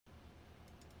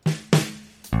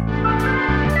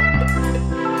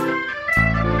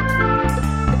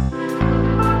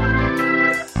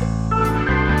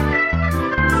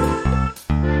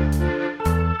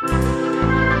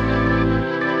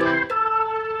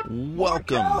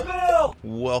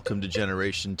Welcome to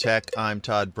Generation Tech. I'm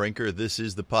Todd Brinker. This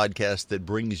is the podcast that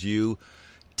brings you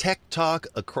tech talk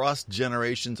across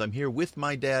generations. I'm here with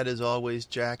my dad, as always.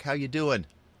 Jack, how you doing?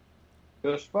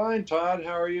 Just fine, Todd.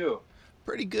 How are you?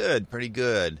 Pretty good.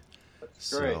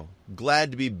 That's great. So, glad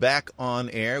to be back on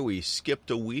air. We skipped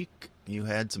a week. You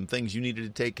had some things you needed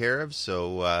to take care of,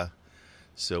 so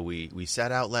we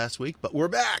sat out last week, but we're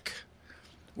back.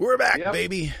 We're back, Yep.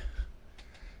 baby.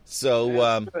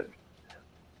 So,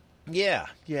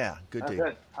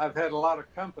 good. I've had a lot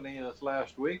of company this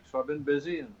last week, so I've been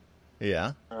busy and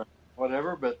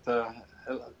whatever. But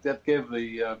that gave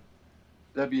the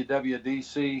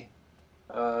WWDC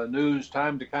news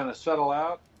time to kind of settle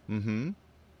out,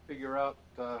 figure out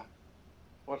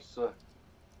what's the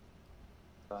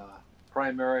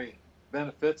primary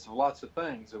benefits of lots of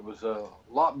things. It was a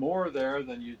lot more there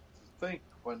than you'd think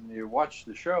when you watch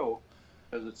the show,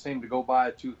 because it seemed to go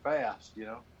by too fast, you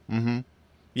know. Mm-hmm.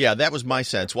 Yeah, that was my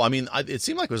sense. Well, I mean, it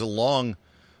seemed like it was a long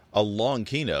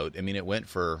keynote. I mean, it went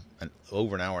for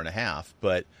over an hour and a half.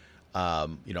 But, I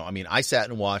sat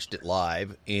and watched it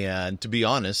live. And to be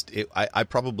honest, I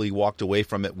probably walked away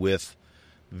from it with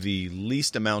the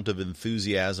least amount of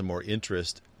enthusiasm or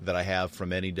interest that I have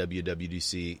from any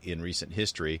WWDC in recent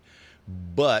history.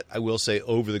 But I will say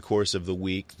over the course of the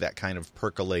week, that kind of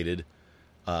percolated.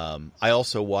 I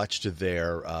also watched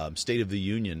their State of the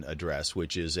Union address,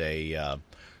 which is a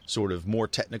sort of more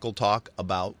technical talk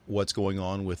about what's going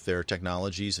on with their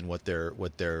technologies and what they're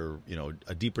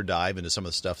a deeper dive into some of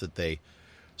the stuff that they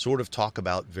sort of talk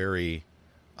about very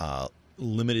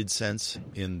limited sense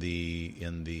in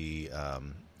the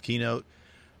keynote.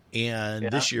 And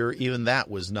this year, even that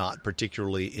was not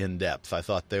particularly in depth. I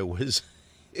thought it was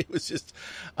just,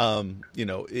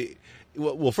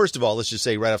 well, first of all, let's just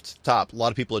say right off the top, a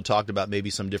lot of people had talked about maybe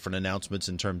some different announcements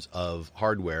in terms of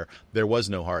hardware. There was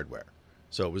no hardware.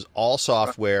 So it was all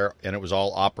software and it was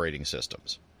all operating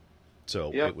systems.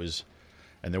 So it was,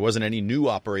 and there wasn't any new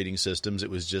operating systems. It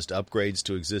was just upgrades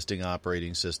to existing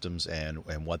operating systems and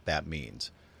what that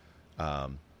means.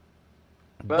 But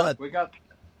we got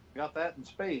that in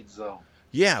spades, though.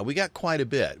 Yeah, we got quite a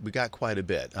bit.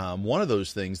 One of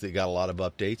those things that got a lot of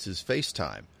updates is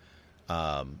FaceTime.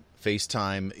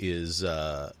 FaceTime is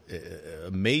a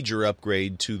major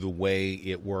upgrade to the way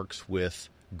it works with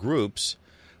groups.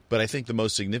 But I think the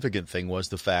most significant thing was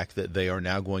the fact that they are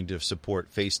now going to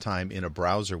support FaceTime in a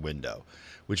browser window,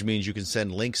 which means you can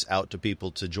send links out to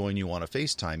people to join you on a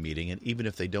FaceTime meeting. And even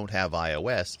if they don't have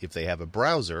iOS, if they have a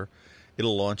browser,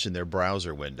 it'll launch in their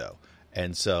browser window.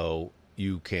 And so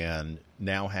you can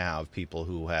now have people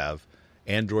who have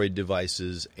Android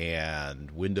devices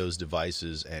and Windows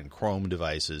devices and Chrome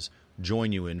devices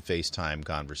join you in FaceTime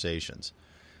conversations.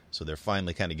 So they're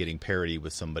finally kind of getting parity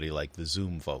with somebody like the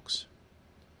Zoom folks.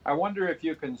 I wonder if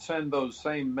you can send those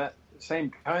same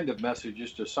kind of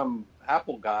messages to some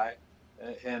Apple guy,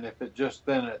 and if it just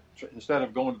instead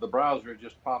of going to the browser, it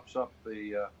just pops up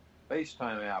the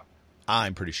FaceTime app.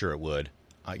 I'm pretty sure it would.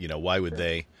 Why would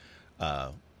they?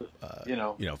 Force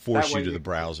you to the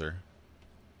browser.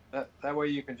 That way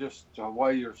you can just,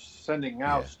 while you're sending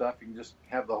out stuff, you can just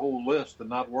have the whole list and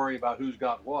not worry about who's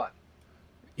got what.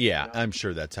 Yeah, I'm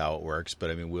sure that's how it works. But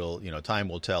I mean, time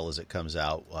will tell as it comes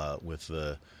out with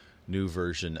the new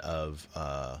version of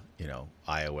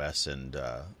iOS and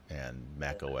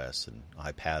Mac OS and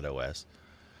iPad OS.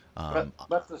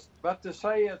 But to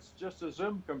say it's just a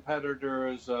Zoom competitor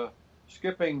is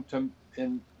skipping to,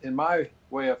 in my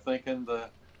way of thinking, the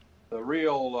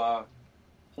real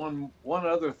one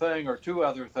other thing or two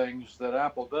other things that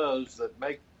Apple does that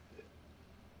make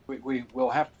we will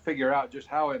have to figure out just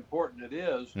how important it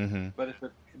is. Mm-hmm. But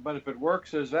if it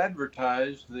works as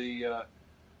advertised, the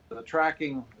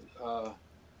tracking,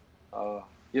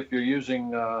 if you're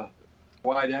using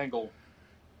wide angle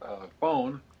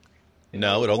phone.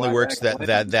 No, it only works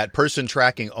that person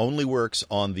tracking only works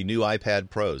on the new iPad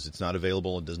Pros. It's not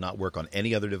available and does not work on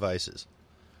any other devices.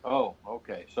 Oh,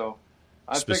 okay. So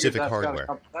I specific hardware.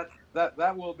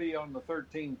 That will be on the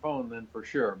 13 phone then for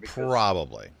sure. Because,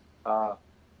 probably.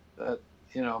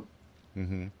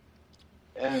 Mm-hmm.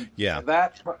 And yeah,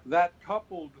 that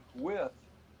coupled with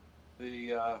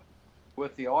the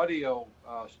audio,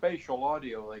 spatial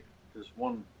audio, like is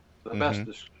the best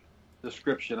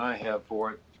description I have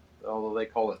for it. Although they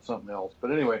call it something else,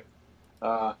 but anyway,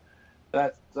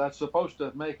 that's supposed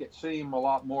to make it seem a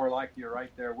lot more like you're right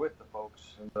there with the folks.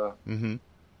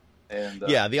 And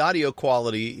the audio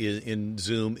quality in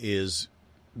Zoom is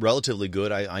relatively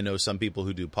good. I know some people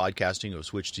who do podcasting who have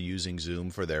switched to using Zoom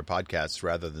for their podcasts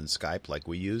rather than Skype like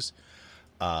we use.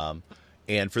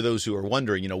 And for those who are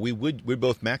wondering, we're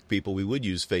both Mac people. We would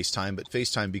use FaceTime, but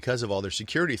FaceTime, because of all their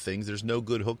security things, there's no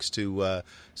good hooks to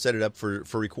set it up for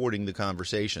recording the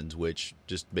conversations, which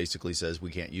just basically says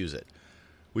we can't use it,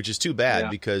 which is too bad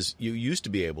because you used to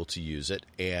be able to use it,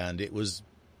 and it was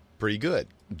pretty good,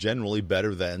 generally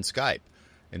better than Skype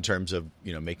in terms of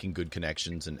making good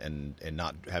connections and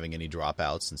not having any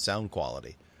dropouts and sound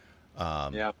quality.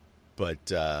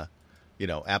 But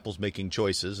Apple's making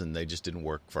choices, and they just didn't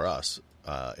work for us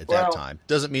at that time.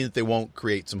 Doesn't mean that they won't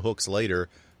create some hooks later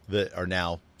that are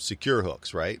now secure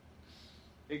hooks, right?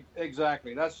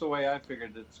 Exactly. That's the way I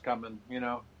figured it's coming.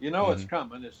 It's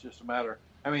coming. It's just a matter.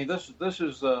 I mean, this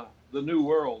is the new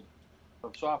world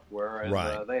of software,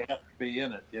 and they have to be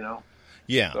in it.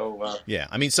 Yeah. So, yeah.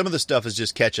 I mean, some of the stuff is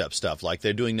just catch-up stuff. Like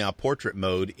they're doing now portrait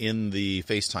mode in the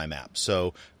FaceTime app.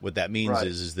 So what that means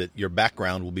is that your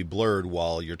background will be blurred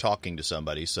while you're talking to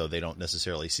somebody, so they don't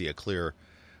necessarily see a clear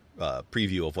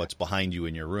preview of what's behind you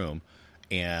in your room.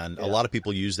 And a lot of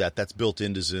people use that. That's built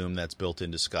into Zoom. That's built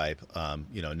into Skype.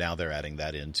 Now they're adding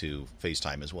that into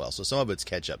FaceTime as well. So some of it's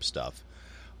catch-up stuff.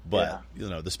 But,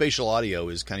 the spatial audio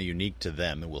is kind of unique to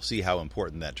them, and we'll see how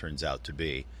important that turns out to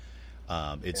be.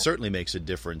 It certainly makes a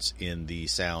difference in the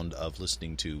sound of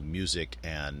listening to music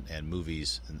and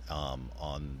movies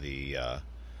on the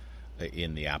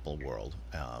in the Apple world.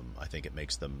 I think it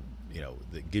makes them,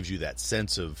 it gives you that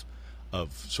sense of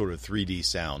sort of 3D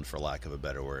sound, for lack of a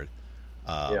better word.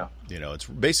 It's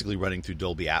basically running through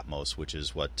Dolby Atmos, which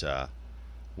is what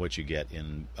you get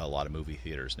in a lot of movie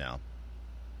theaters now.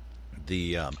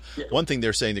 The one thing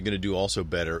they're saying they're going to do also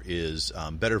better is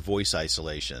better voice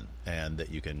isolation, and that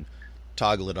you can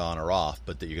toggle it on or off,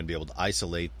 but that you're going to be able to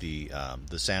isolate the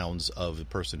sounds of the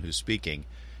person who's speaking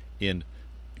in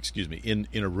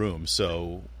a room.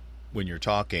 So when you're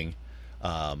talking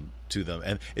to them,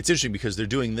 and it's interesting because they're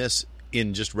doing this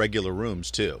in just regular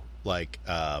rooms too. Like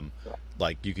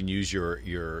you can use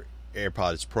your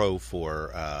AirPods Pro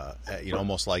for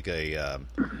almost like a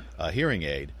hearing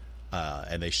aid.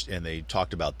 And they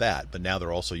talked about that, but now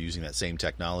they're also using that same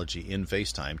technology in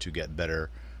FaceTime to get better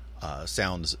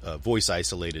sounds, voice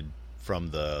isolated from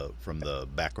the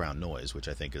background noise, which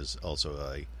I think is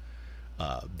also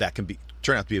that can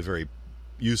turn out to be a very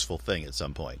useful thing at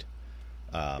some point.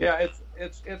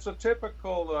 It's a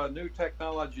typical new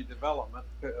technology development.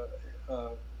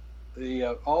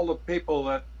 All the people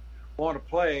that want to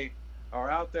play are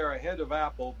out there ahead of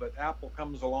Apple, but Apple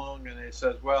comes along and it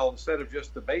says, well, instead of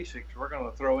just the basics, we're going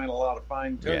to throw in a lot of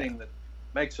fine tuning that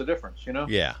makes a difference,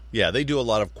 Yeah, they do a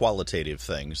lot of qualitative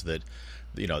things that,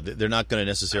 they're not going to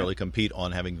necessarily compete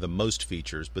on having the most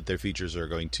features, but their features are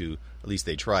going to, at least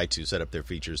they try to set up their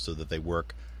features so that they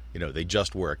work, they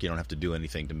just work. You don't have to do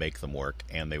anything to make them work,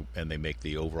 and they make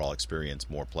the overall experience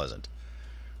more pleasant.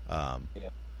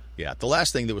 Yeah, the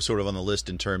last thing that was sort of on the list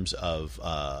in terms of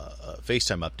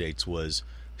FaceTime updates was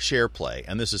SharePlay,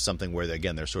 and this is something where,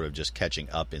 again, they're sort of just catching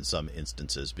up in some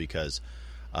instances because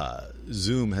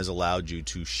Zoom has allowed you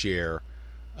to share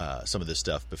some of this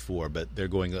stuff before, but they're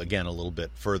going, again, a little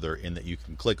bit further in that you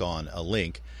can click on a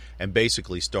link and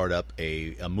basically start up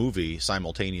a movie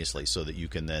simultaneously so that you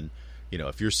can then,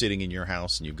 if you're sitting in your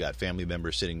house and you've got family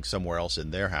members sitting somewhere else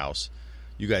in their house,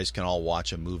 you guys can all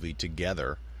watch a movie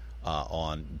together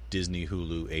on Disney,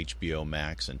 Hulu, HBO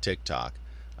Max, and TikTok,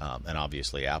 and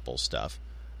obviously Apple stuff,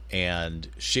 and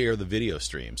share the video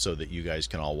stream so that you guys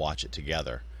can all watch it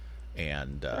together,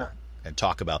 and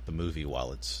talk about the movie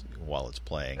while it's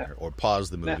playing, or pause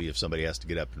the movie if somebody has to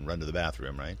get up and run to the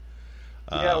bathroom, right?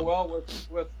 Well,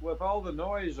 with all the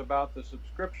noise about the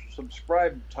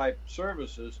subscribe type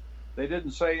services, they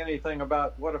didn't say anything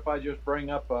about what if I just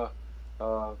bring up a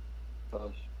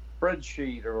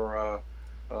spreadsheet or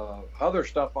other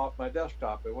stuff off my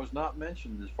desktop. It was not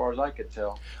mentioned as far as I could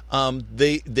tell.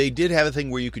 They did have a thing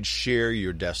where you could share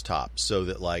your desktop, so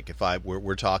that like if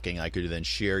we're talking, I could then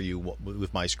share you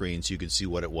with my screen so you could see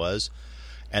what it was.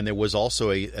 And there was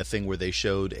also a thing where they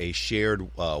showed a shared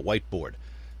whiteboard.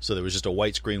 So there was just a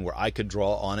white screen where I could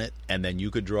draw on it, and then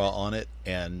you could draw on it,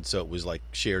 and so it was like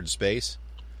shared space.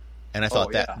 And I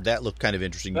thought that looked kind of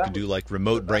interesting. You could do like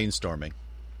remote brainstorming.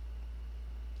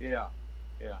 Yeah.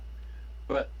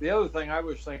 But the other thing I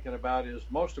was thinking about is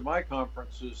most of my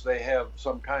conferences, they have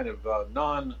some kind of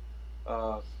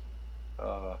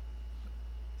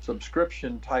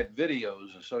subscription type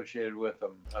videos associated with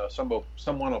them.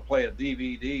 Someone will play a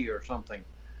DVD or something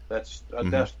that's a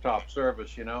desktop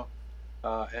service,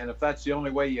 and if that's the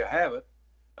only way you have it,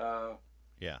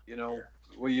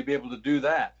 will you be able to do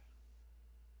that?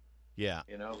 Yeah.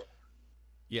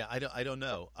 Yeah, I don't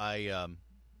know.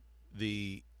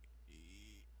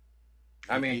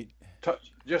 I mean,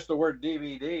 just the word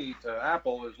DVD to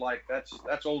Apple is like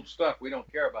that's old stuff. We don't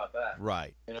care about that.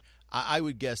 Right. You know? I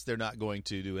would guess they're not going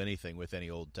to do anything with any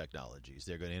old technologies.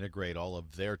 They're going to integrate all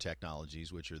of their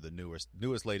technologies, which are the newest,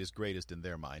 latest, greatest in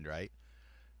their mind, right?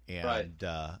 And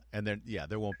Right. And then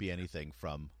there won't be anything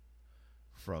from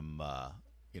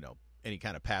any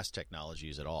kind of past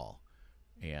technologies at all,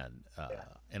 Yeah.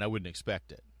 and I wouldn't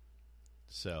expect it.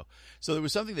 So there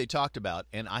was something they talked about,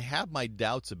 and I have my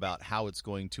doubts about how it's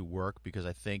going to work because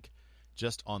I think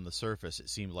just on the surface it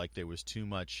seemed like there was too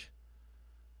much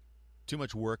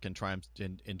work in terms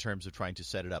of trying to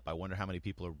set it up. I wonder how many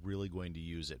people are really going to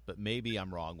use it, but maybe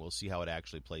I'm wrong. We'll see how it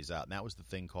actually plays out. And that was the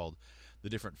thing called the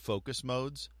different focus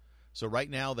modes. So right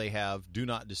now they have do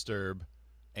not disturb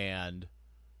and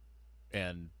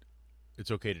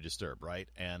it's okay to disturb, right?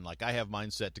 And like I have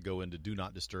mine set to go into do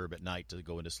not disturb at night to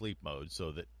go into sleep mode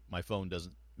so that my phone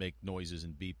doesn't make noises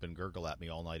and beep and gurgle at me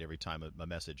all night every time a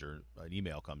message or an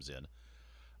email comes in.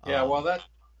 Yeah. Well,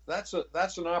 that's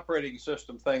an operating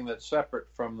system thing that's separate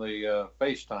from the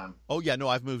FaceTime. Oh yeah, no,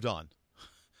 I've moved on.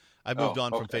 I've moved Oh,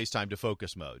 on from okay. FaceTime to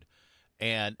focus mode,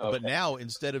 but Okay. now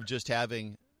instead of just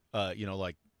having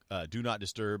do not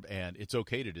disturb and it's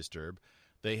okay to disturb,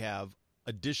 they have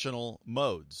additional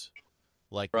modes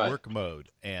like Right. work mode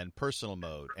and personal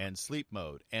mode and sleep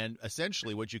mode. And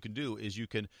essentially, what you can do is you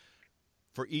can,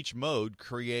 for each mode,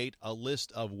 create a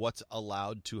list of what's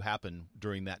allowed to happen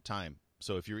during that time.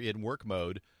 So if you're in work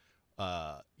mode,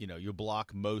 you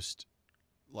block most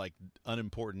like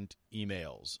unimportant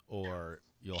emails, or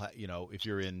if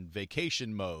you're in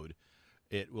vacation mode,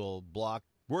 it will block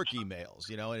work emails.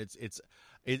 And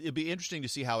it'd be interesting to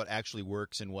see how it actually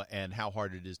works and how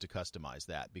hard it is to customize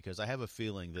that, because I have a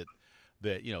feeling that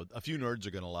a few nerds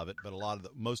are going to love it, but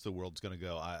most of the world's going to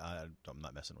go, I'm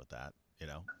not messing with that.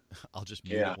 I'll just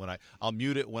mute Yeah. it I'll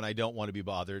mute it when I don't want to be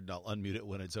bothered, and I'll unmute it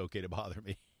when it's okay to bother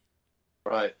me.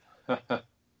 Right.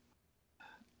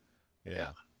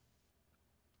 Yeah.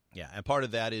 Yeah, and part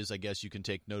of that is, I guess, you can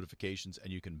take notifications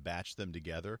and you can batch them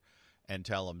together, and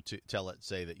tell it,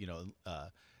 say that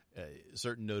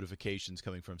certain notifications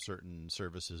coming from certain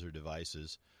services or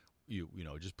devices,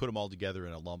 just put them all together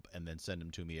in a lump and then send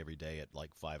them to me every day at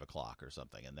like 5 o'clock or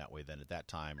something, and that way, then at that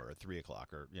time, or at 3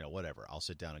 o'clock, or whatever, I'll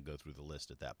sit down and go through the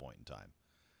list at that point in time.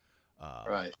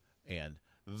 Right. And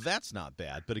that's not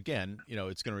bad, but again,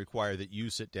 it's going to require that you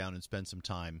sit down and spend some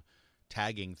time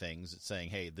tagging things, saying,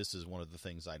 hey, this is one of the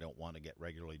things I don't want to get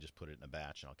regularly, just put it in a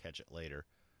batch and I'll catch it later.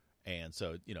 And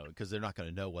so, because they're not going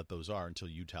to know what those are until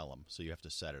you tell them, so you have to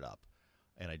set it up.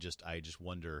 And I just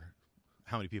wonder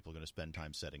how many people are going to spend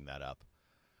time setting that up.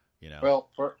 Well,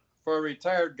 for a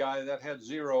retired guy, that had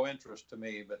zero interest to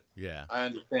me, but Yeah. I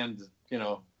understand.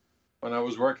 When I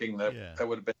was working, that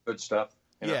would have been good stuff.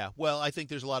 Yeah, well, I think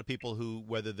there's a lot of people who,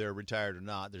 whether they're retired or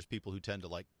not, there's people who tend to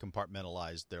like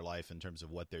compartmentalize their life in terms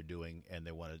of what they're doing, and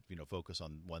they want to, focus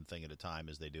on one thing at a time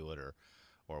as they do it, or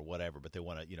whatever. But they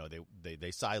want to,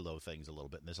 they silo things a little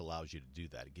bit, and this allows you to do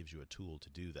that. It gives you a tool to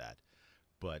do that.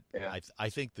 But Yeah. I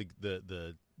think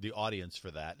the audience for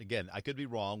that, again, I could be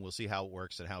wrong. We'll see how it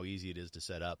works and how easy it is to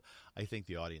set up. I think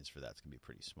the audience for that's going to be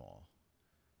pretty small.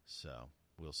 So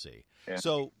we'll see. Yeah.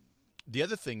 So the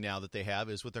other thing now that they have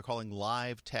is what they're calling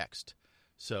live text.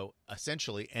 So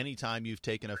essentially, anytime you've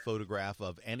taken a photograph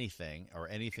of anything, or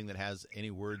anything that has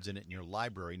any words in it in your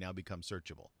library, now becomes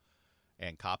searchable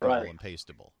and copyable Right. and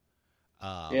pastable.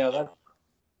 Yeah.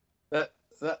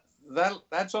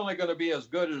 That's only going to be as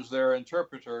good as their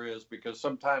interpreter is, because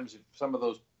sometimes some of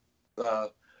those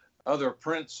other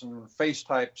prints and face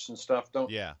types and stuff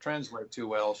don't Yeah. translate too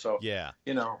well. So Yeah.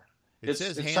 it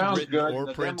says sounds handwritten good or and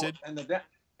the printed.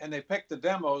 and they picked the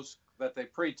demos that they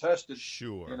pre-tested.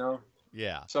 Sure.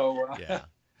 Yeah. So Yeah.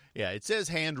 Yeah, it says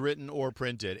handwritten or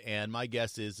printed, and my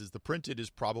guess is the printed is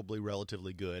probably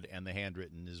relatively good and the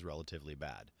handwritten is relatively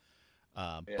bad.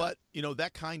 Yeah. But,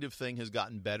 that kind of thing has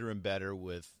gotten better and better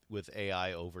with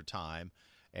AI over time,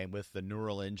 and with the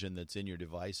neural engine that's in your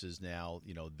devices now,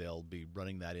 they'll be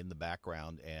running that in the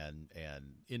background and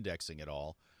indexing it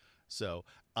all. So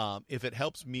if it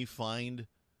helps me find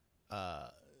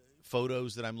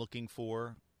photos that I'm looking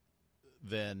for,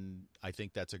 then I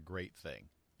think that's a great thing.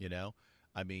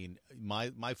 I mean,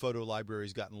 my photo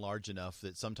library's gotten large enough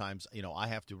that sometimes, I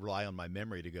have to rely on my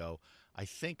memory to go, I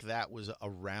think that was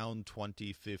around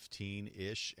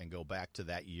 2015-ish, and go back to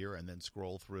that year and then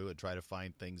scroll through and try to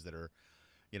find things that are,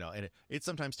 and it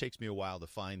sometimes takes me a while to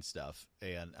find stuff.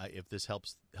 And if this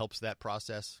helps that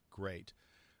process, great.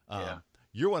 Yeah.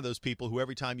 You're one of those people who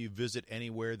every time you visit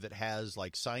anywhere that has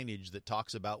like signage that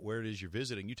talks about where it is you're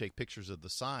visiting, you take pictures of the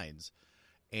signs.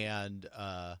 And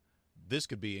this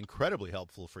could be incredibly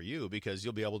helpful for you because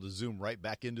you'll be able to zoom right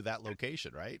back into that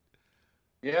location, right?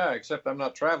 Yeah, except I'm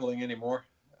not traveling anymore.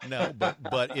 No, but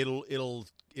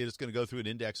it's going to go through and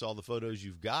index all the photos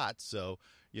you've got. So,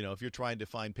 if you're trying to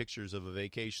find pictures of a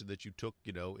vacation that you took,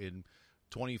 in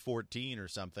 2014 or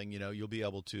something, you'll be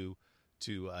able to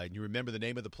and you remember the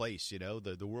name of the place,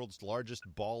 the world's largest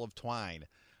ball of twine.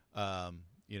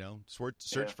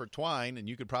 Search for twine, and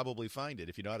you could probably find it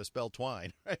if you know how to spell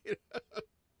twine, right?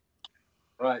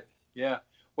 Right. Yeah.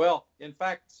 Well, in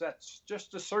fact, that's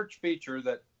just a search feature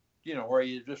that, where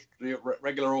you just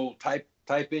regular old type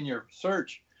in your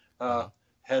search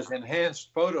has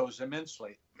enhanced photos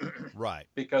immensely. Right.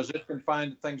 Because it can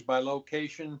find things by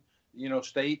location,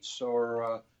 states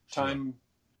or time,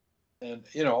 and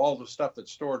all the stuff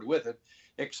that's stored with it.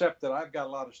 Except that I've got a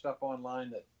lot of stuff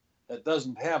online that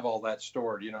doesn't have all that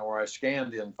stored. Where I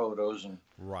scanned in photos and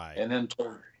then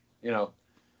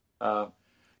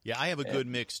yeah, I have a good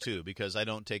mix too because I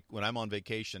don't take when I'm on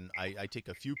vacation. I take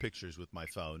a few pictures with my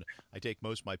phone. I take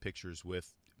most of my pictures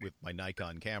with my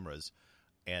Nikon cameras,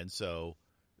 and so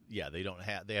they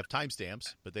have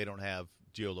timestamps, but they don't have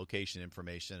geolocation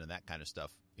information and that kind of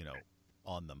stuff,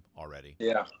 on them already.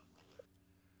 Yeah.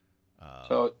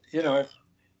 So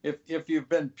if you've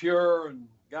been pure and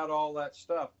got all that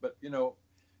stuff, but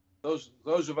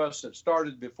those of us that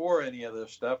started before any of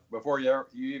this stuff, before you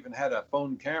even had a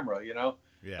phone camera,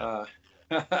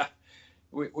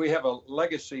 we have a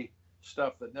legacy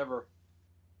stuff that never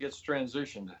gets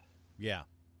transitioned. Yeah.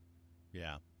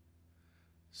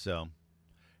 So,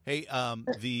 hey,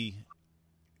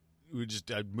 we're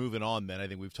just moving on. Then I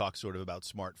think we've talked sort of about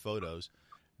smart photos.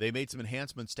 They made some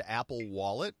enhancements to Apple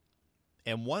Wallet,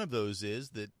 and one of those is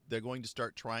that they're going to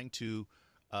start trying to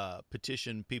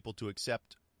petition people to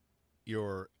accept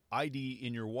your ID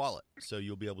in your wallet. So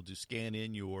you'll be able to scan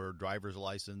in your driver's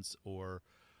license or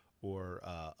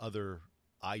other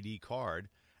ID card,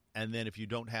 and then if you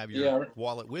don't have your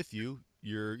wallet with you,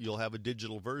 you'll have a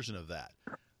digital version of that.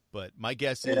 But my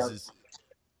guess is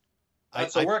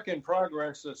that's a work in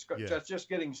progress. That's just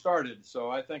getting started. So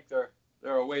I think they're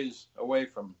a ways away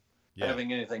from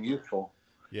having anything useful.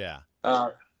 Yeah.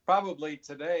 Probably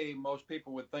today, most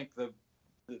people would think the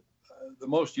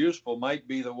most useful might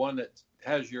be the one that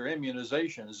has your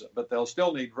immunizations, but they'll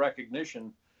still need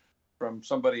recognition from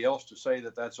somebody else to say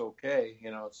that that's okay.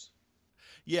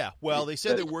 Well, they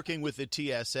said they're working with the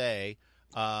TSA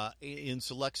in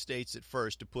select states at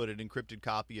first to put an encrypted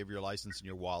copy of your license in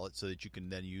your wallet so that you can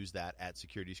then use that at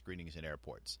security screenings in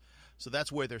airports. So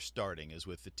that's where they're starting, is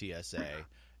with the TSA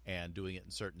and doing it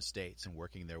in certain states and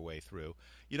working their way through.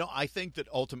 I think that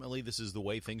ultimately this is the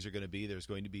way things are going to be. There's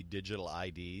going to be digital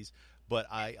IDs. But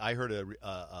I heard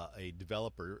a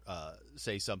developer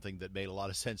say something that made a lot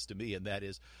of sense to me, and that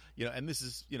is, and this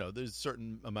is, there's a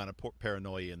certain amount of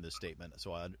paranoia in this statement,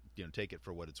 so I, take it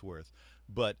for what it's worth.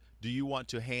 But do you want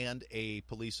to hand a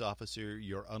police officer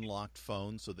your unlocked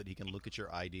phone so that he can look at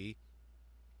your ID?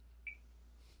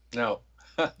 No.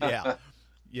 Yeah.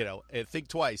 Think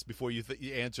twice before you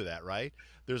answer that, right?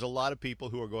 There's a lot of people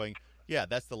who are going, yeah,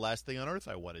 that's the last thing on earth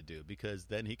I want to do, because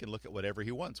then he can look at whatever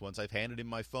he wants. Once I've handed him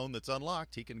my phone that's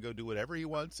unlocked, he can go do whatever he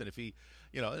wants. And if he,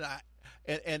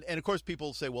 and of course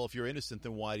people say, well, if you're innocent,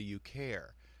 then why do you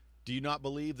care? Do you not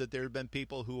believe that there have been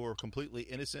people who are completely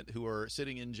innocent who are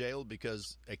sitting in jail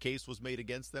because a case was made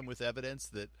against them with evidence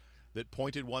that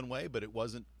pointed one way, but it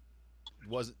wasn't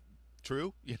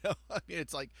true? I mean,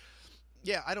 it's like,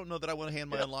 yeah, I don't know that I want to hand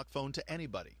my unlocked phone to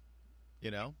anybody,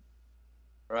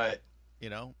 Right.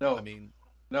 No, I mean,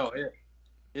 no.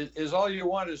 Is all you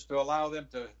want is to allow them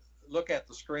to look at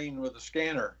the screen with a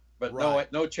scanner, but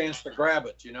no chance to grab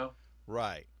it.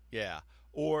 Right. Yeah.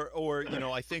 Or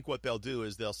I think what they'll do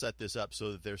is they'll set this up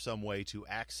so that there's some way to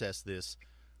access this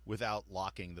without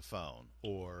locking the phone,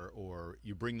 or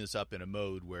you bring this up in a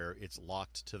mode where it's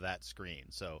locked to that screen.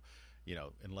 So,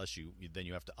 unless then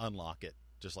you have to unlock it,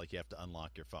 just like you have to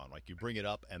unlock your phone. Like you bring it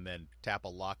up and then tap a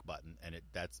lock button, and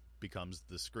that becomes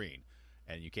the screen.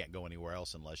 And you can't go anywhere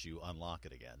else unless you unlock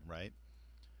it again, right?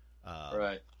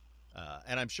 Right.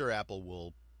 And I'm sure Apple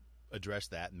will address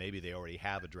that, and maybe they already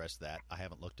have addressed that. I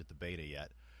haven't looked at the beta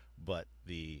yet, but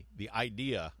the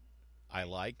idea I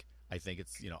like. I think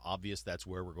it's obvious that's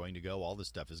where we're going to go. All this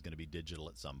stuff is going to be digital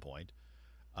at some point,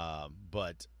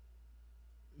 but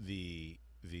the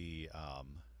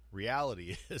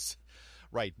reality is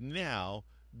right now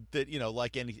that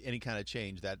like any kind of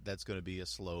change that's going to be a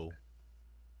slow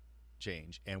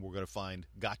change, and we're going to find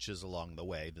gotchas along the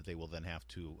way that they will then have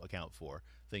to account for,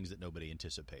 things that nobody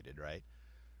anticipated, right?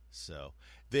 So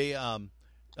they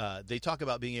talk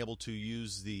about being able to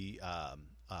use the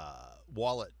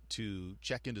wallet to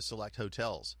check into select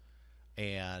hotels.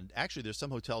 And actually, there's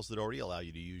some hotels that already allow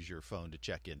you to use your phone to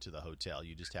check into the hotel.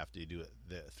 You just have to do it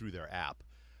through their app.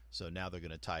 So now they're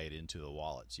going to tie it into a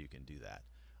wallet so you can do that.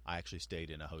 I actually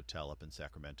stayed in a hotel up in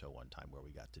Sacramento one time where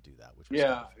we got to do that, which was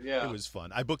it was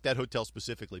fun. I booked that hotel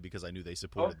specifically because I knew they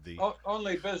supported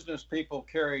only business people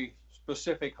carry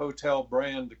specific hotel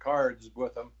brand cards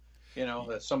with them. You know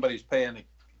that somebody's paying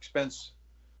expenses.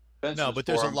 No, but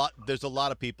there's a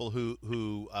lot of people who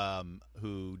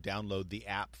download the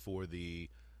app for the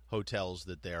hotels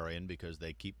that they're in because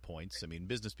they keep points. I mean,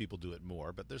 business people do it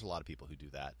more, but there's a lot of people who do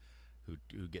that,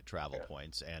 who get travel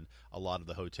points, and a lot of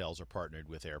the hotels are partnered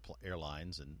with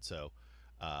airlines, and so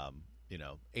you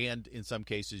know, and in some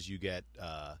cases you get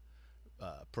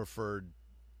preferred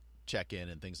check-in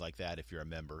and things like that if you're a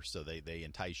member, so they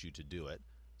entice you to do it.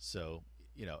 So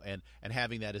you know, and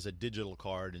having that as a digital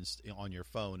card on your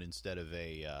phone instead of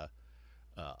a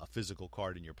physical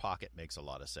card in your pocket makes a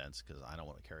lot of sense, because I don't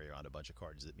want to carry around a bunch of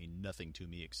cards that mean nothing to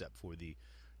me except for the,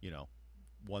 you know,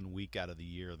 1 week out of the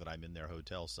year that I'm in their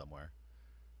hotel somewhere.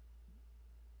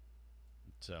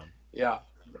 So yeah,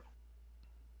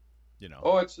 you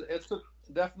know, it's a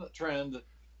definite trend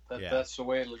that's the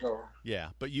way it'll go. Yeah,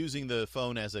 but using the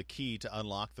phone as a key to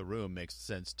unlock the room makes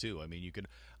sense too. I mean, you could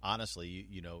honestly,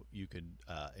 you know, you could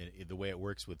the way it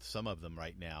works with some of them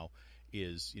right now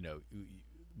is, you know,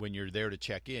 when you're there to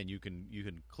check in, you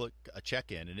can click a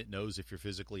check in and it knows if you're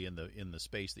physically in the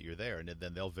space that you're there, and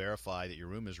then they'll verify that your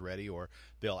room is ready, or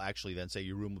they'll actually then say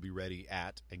your room will be ready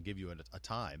at, and give you a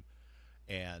time.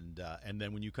 And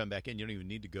then when you come back in, you don't even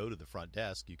need to go to the front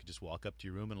desk. You can just walk up to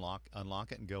your room and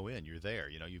unlock it and go in. You're there.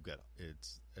 You know, you've got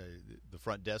the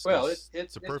front desk is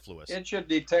superfluous. It should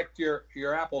detect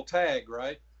your Apple Tag,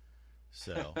 right?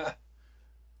 So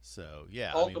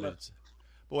yeah. Ultimate. I mean,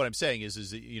 but what I'm saying is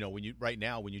that, you know, when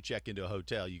you check into a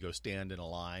hotel, you go stand in a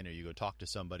line or you go talk to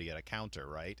somebody at a counter,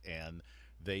 right? And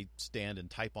they stand and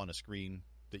type on a screen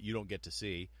that you don't get to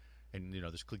see. And, you know,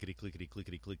 there's clickety, clickety,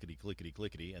 clickety, clickety, clickety,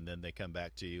 clickety, and then they come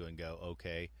back to you and go,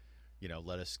 okay, you know,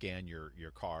 let us scan your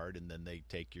card, and then they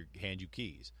hand you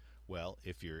keys. Well,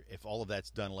 if all of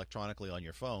that's done electronically on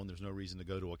your phone, there's no reason to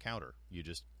go to a counter. You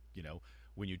just, you know,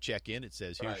 when you check in, it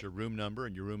says, here's your room number,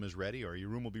 and your room is ready, or your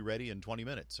room will be ready in 20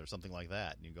 minutes, or something like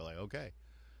that. And you go like, okay.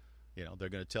 You know, they're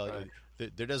going to tell you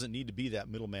that there doesn't need to be that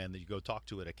middleman that you go talk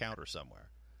to at a counter somewhere.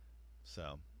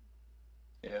 So,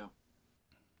 yeah.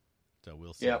 So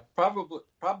we'll see. Yeah,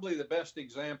 probably the best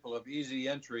example of easy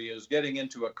entry is getting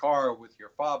into a car with your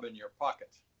fob in your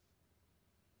pocket.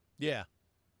 Yeah,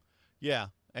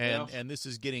 and this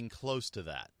is getting close to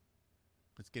that.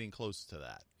 It's getting close to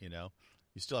that. You know,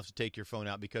 you still have to take your phone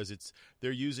out because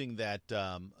they're using that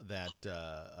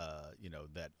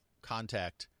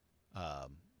contact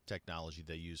technology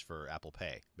they use for Apple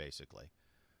Pay, basically,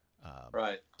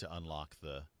 to unlock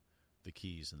the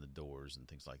keys and the doors and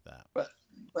things like that.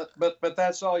 But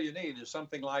that's all you need is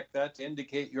something like that to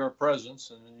indicate your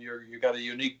presence, and you got a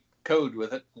unique code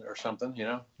with it or something, you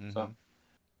know. Mm-hmm. So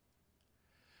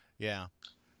yeah,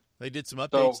 they did some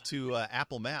updates to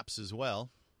Apple Maps as well.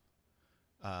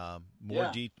 A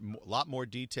lot more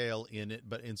detail in it,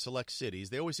 but in select cities.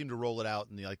 They always seem to roll it out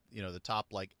in the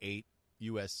top 8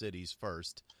 U.S. cities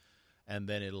first, and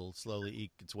then it'll slowly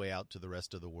eke its way out to the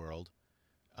rest of the world.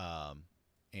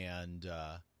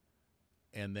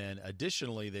 And then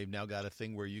additionally, they've now got a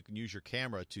thing where you can use your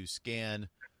camera to scan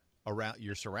around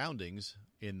your surroundings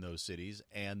in those cities,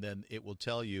 and then it will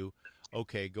tell you,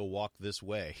 okay, go walk this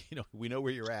way. You know, we know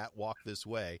where you're at, walk this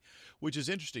way, which is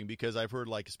interesting because I've heard,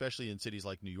 especially in cities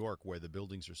like New York where the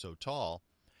buildings are so tall,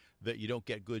 that you don't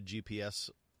get good GPS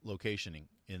locationing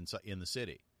in the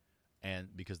city, and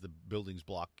because the buildings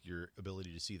block your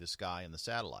ability to see the sky and the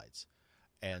satellites.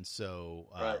 And so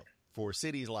for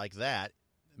cities like that,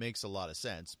 it makes a lot of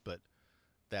sense, but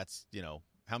that's, you know,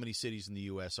 how many cities in the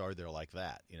U.S. are there like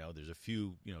that? You know, there's a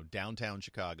few, you know, downtown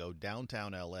Chicago,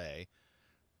 downtown L.A.,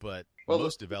 but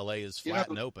most of L.A. is flat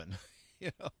and open.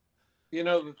 You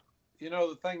know,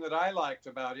 the thing that I liked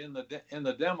about in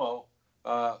the demo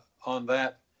on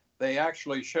that, they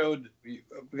actually showed the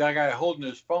guy holding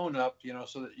his phone up, you know,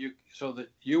 so that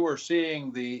you were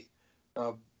seeing the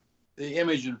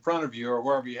image in front of you or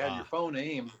wherever you had your phone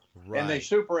aimed, and they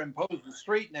superimposed the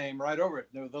street name right over it.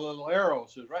 The little arrow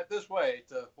says right this way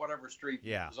to whatever street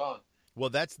it was on. Well,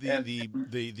 that's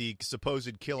the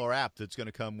supposed killer app that's going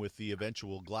to come with the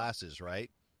eventual glasses,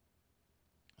 right?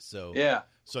 So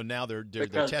So now they're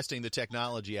testing the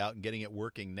technology out and getting it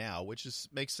working now, which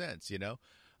makes sense, you know.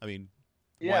 I mean,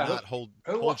 why not hold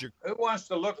your? Who wants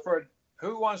to look for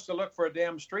who wants to look for a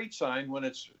damn street sign when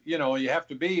it's, you have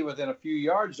to be within a few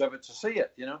yards of it to see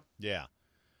it, Yeah.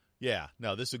 Yeah.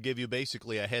 No, this will give you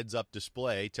basically a heads-up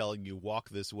display telling you walk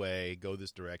this way, go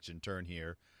this direction, turn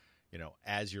here,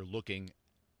 as you're looking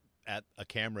at a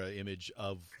camera image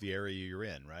of the area you're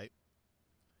in, right?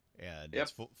 And Yep.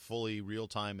 it's fully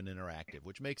real-time and interactive,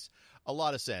 which makes a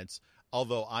lot of sense.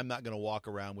 Although I'm not going to walk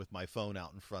around with my phone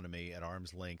out in front of me at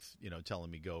arm's length, telling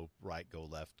me go right, go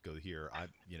left, go here.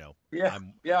 Yeah.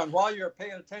 And while you're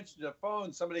paying attention to the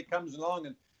phone, somebody comes along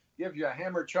and gives you a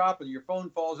hammer chop, and your phone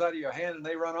falls out of your hand, and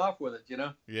they run off with it.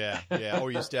 Yeah, yeah.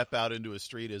 Or you step out into a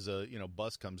street as a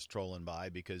bus comes trolling by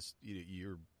because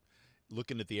you're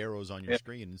looking at the arrows on your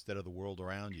screen instead of the world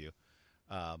around you.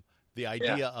 The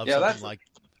idea of something like.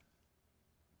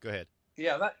 Go ahead.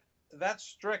 Yeah, that's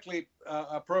strictly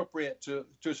appropriate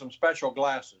to some special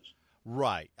glasses.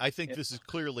 Right. I think this is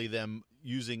clearly them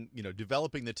using,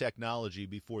 developing the technology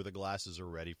before the glasses are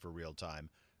ready for real time.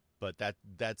 But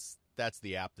that's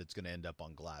the app that's going to end up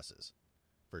on glasses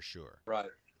for sure.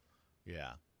 Right.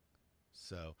 Yeah.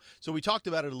 So we talked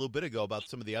about it a little bit ago about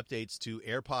some of the updates to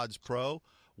AirPods Pro.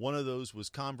 One of those was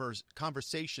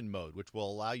conversation mode, which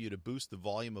will allow you to boost the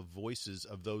volume of voices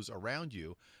of those around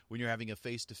you when you're having a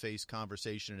face-to-face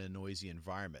conversation in a noisy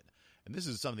environment. And this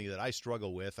is something that I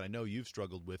struggle with, and I know you've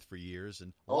struggled with for years,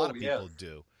 and a lot of people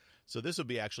do. So this will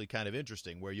be actually kind of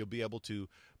interesting, where you'll be able to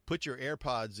put your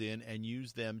AirPods in and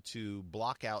use them to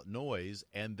block out noise,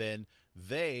 and then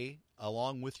they,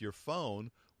 along with your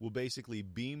phone, will basically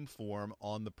beamform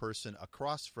on the person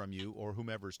across from you or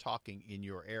whomever's talking in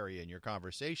your area in your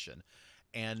conversation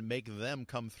and make them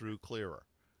come through clearer.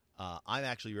 I'm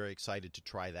actually very excited to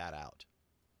try that out.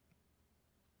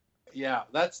 Yeah,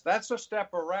 that's a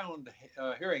step around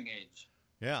hearing aids.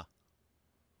 Yeah.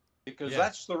 Because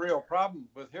that's the real problem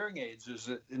with hearing aids is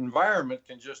that environment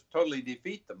can just totally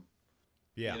defeat them.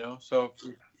 Yeah. So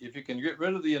if you can get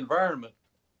rid of the environment.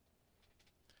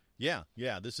 Yeah.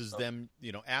 This is them,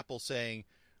 Apple saying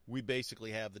we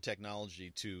basically have the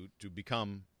technology to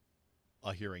become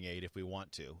a hearing aid if we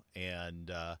want to.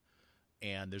 And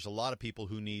there's a lot of people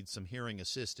who need some hearing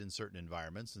assist in certain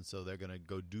environments, and so they're going to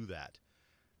go do that.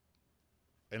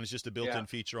 And it's just a built-in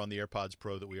feature on the AirPods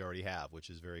Pro that we already have, which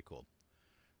is very cool.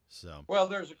 So well,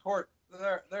 there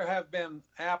have been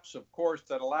apps, of course,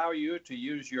 that allow you to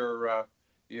use your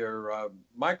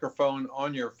microphone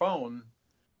on your phone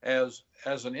as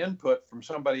an input from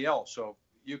somebody else, so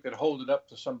you could hold it up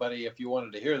to somebody if you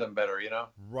wanted to hear them better.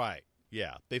 Right?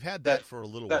 Yeah, they've had that for a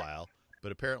little while,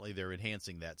 but apparently they're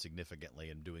enhancing that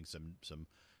significantly and doing some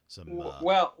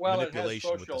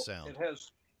manipulation with the sound.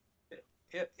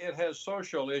 It has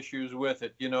social issues with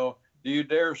it. Do you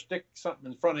dare stick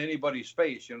something in front of anybody's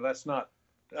face? That's not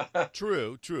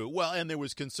True. Well, and there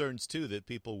was concerns too that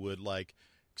people would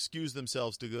excuse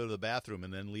themselves to go to the bathroom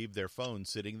and then leave their phone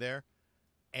sitting there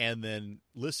and then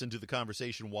listen to the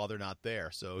conversation while they're not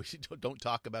there. So don't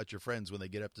talk about your friends when they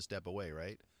get up to step away,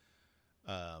 right?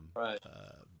 Right.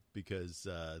 Because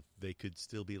they could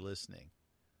still be listening,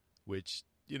 which,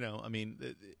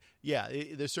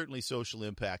 there's certainly social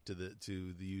impact to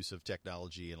the use of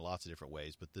technology in lots of different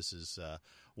ways, but this is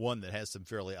one that has some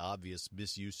fairly obvious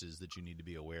misuses that you need to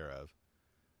be aware of.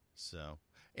 So,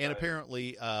 and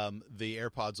apparently the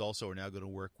AirPods also are now going to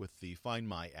work with the Find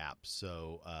My app.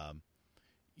 So,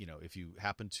 if you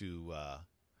happen to,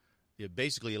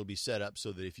 basically it'll be set up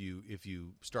so that if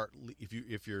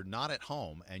you're not at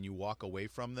home and you walk away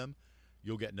from them,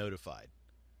 you'll get notified,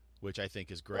 which I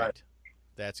think is great. Right.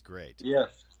 That's great. Yes.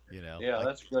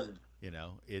 That's good.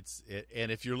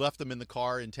 And if you left them in the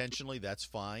car intentionally, that's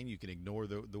fine. You can ignore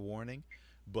the warning.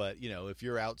 But, if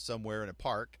you're out somewhere in a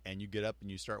park and you get up and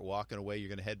you start walking away, you're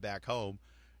going to head back home.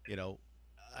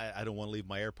 I don't want to leave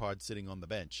my AirPods sitting on the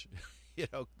bench,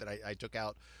 that I took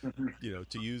out,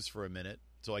 to use for a minute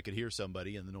so I could hear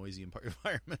somebody in the noisy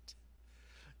environment.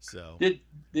 So did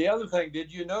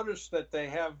you notice that they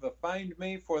have the Find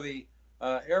Me for the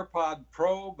AirPod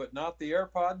Pro, but not the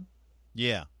AirPod?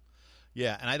 Yeah.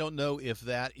 And I don't know if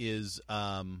that is,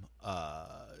 a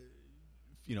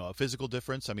physical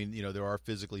difference. I mean, there are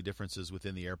physically differences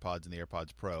within the AirPods and the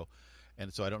AirPods Pro.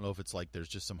 And so I don't know if it's there's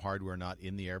just some hardware not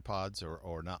in the AirPods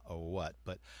or not or what.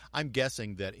 But I'm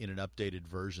guessing that in an updated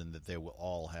version that they will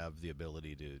all have the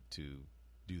ability to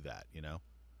do that,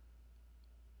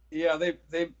 Yeah,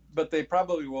 but they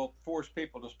probably will force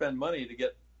people to spend money to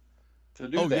get to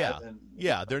do that.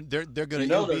 Yeah, they're going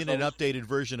to be in an updated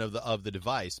version of the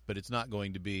device, but it's not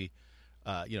going to be,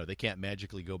 they can't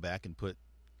magically go back and put,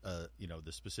 the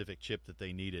specific chip that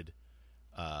they needed.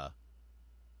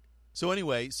 So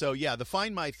anyway, the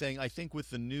Find My thing, I think with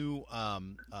the new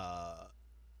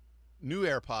new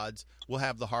AirPods will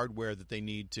have the hardware that they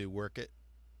need to work it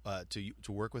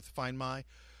to work with Find My,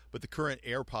 but the current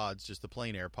AirPods, just the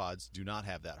plain AirPods, do not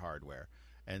have that hardware.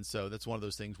 And so that's one of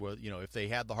those things where, if they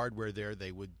had the hardware there,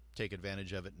 they would take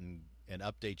advantage of it and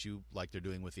update you like they're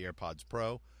doing with the AirPods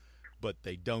Pro, but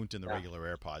they don't in the regular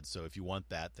AirPods. So if you want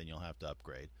that, then you'll have to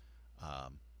upgrade. I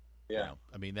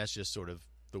mean, that's just sort of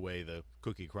the way the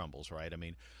cookie crumbles, right? I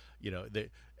mean,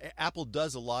 Apple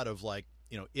does a lot of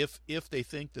if they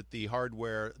think that the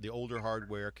hardware, the older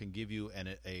hardware, can give you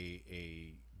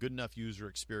a good enough user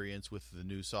experience with the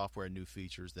new software and new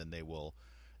features, then they will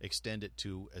extend it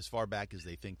to as far back as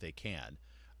they think they can,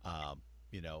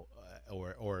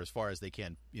 or as far as they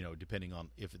can, depending on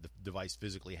if the device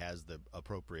physically has the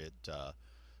appropriate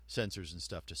sensors and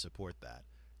stuff to support that.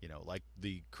 Like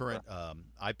the current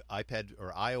iPad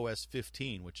or iOS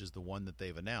 15, which is the one that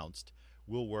they've announced,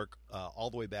 will work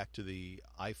all the way back to the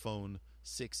iPhone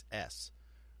 6S,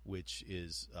 which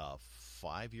is a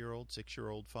 5-year-old,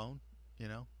 6-year-old phone.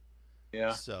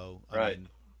 Yeah. So I mean,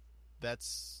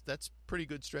 that's pretty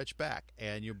good stretch back,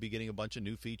 and you'll be getting a bunch of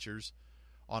new features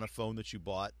on a phone that you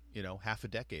bought, half a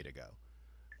decade ago.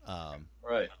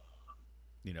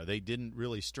 They didn't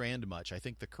really strand much. I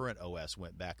think the current OS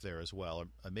went back there as well, or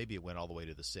maybe it went all the way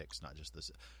to the 6, not just the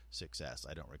 6S.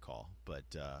 I don't recall, but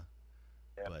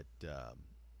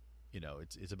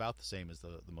it's about the same as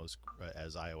the most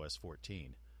as iOS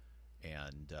 14,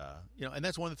 and and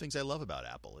that's one of the things I love about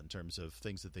Apple in terms of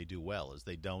things that they do well is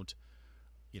they don't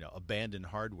abandon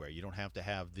hardware. You don't have to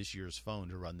have this year's phone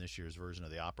to run this year's version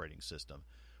of the operating system,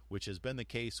 which has been the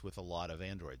case with a lot of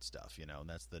Android stuff, and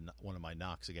that's one of my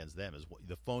knocks against them is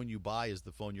the phone you buy is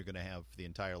the phone you're going to have for the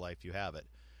entire life you have it,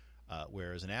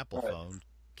 whereas an Apple phone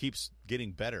keeps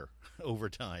getting better over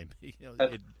time.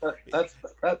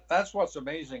 That's what's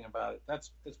amazing about it.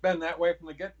 It's been that way from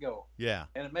the get-go. Yeah,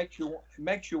 and it makes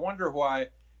you wonder why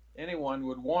anyone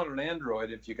would want an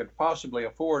Android if you could possibly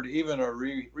afford even a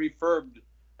refurbed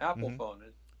Apple phone.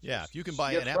 If you can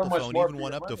buy an Apple phone, even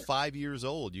one up to 5 years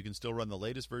old, you can still run the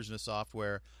latest version of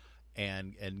software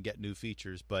and get new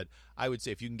features. But I would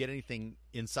say if you can get anything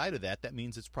inside of that, that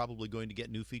means it's probably going to get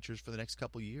new features for the next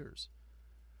couple of years.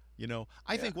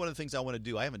 I think one of the things I want to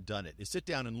do, I haven't done it, is sit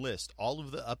down and list all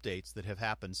of the updates that have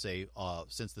happened, say,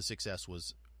 since the 6S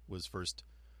was first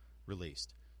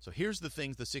released. So here's the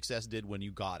things the 6S did when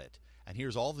you got it, and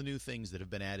here's all the new things that have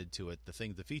been added to it,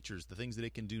 the features, the things that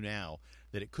it can do now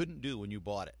that it couldn't do when you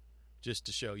bought it, just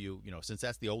to show you, since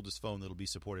that's the oldest phone that'll be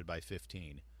supported by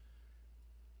 15.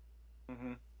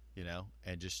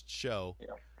 And just show,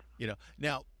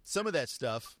 Now, some of that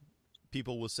stuff,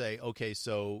 people will say, okay,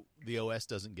 so the OS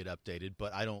doesn't get updated,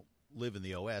 but I don't live in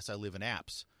the OS, I live in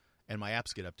apps, and my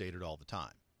apps get updated all the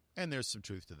time. And there's some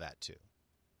truth to that, too.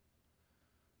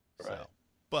 Right. So,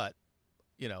 but,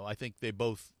 I think they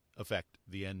both affect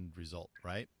the end result,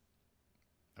 right?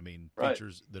 I mean,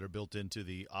 features that are built into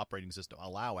the operating system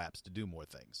allow apps to do more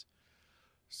things.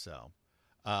 So,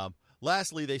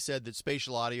 lastly, they said that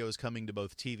spatial audio is coming to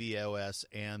both tvOS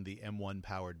and the M1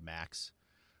 powered Macs.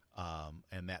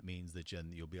 And that means that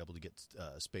you'll be able to get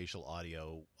spatial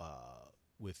audio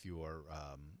with your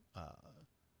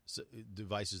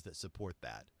devices that support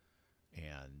that.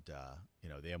 And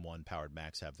the M1 powered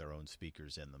Macs have their own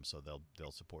speakers in them, so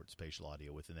they'll support spatial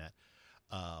audio within that.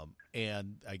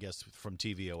 And I guess from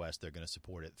tvOS they're going to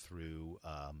support it through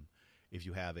if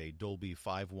you have a Dolby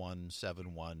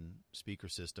 5171 speaker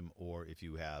system, or if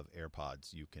you have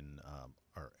AirPods, you can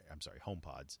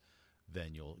HomePods,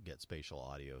 then you'll get spatial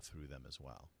audio through them as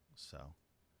well. So,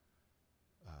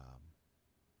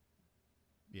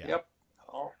 Yep,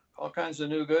 all kinds of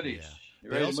new goodies. Yeah. You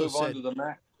ready to move on to the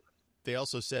Mac? They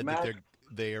also said that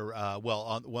they're on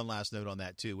one last note on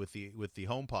that too with the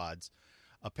HomePods.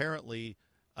 Apparently,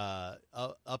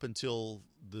 up until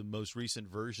the most recent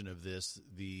version of this,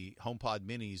 the HomePod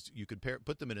Minis, you could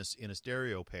put them in a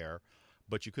stereo pair,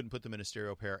 but you couldn't put them in a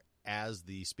stereo pair as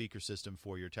the speaker system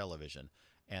for your television,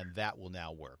 and that will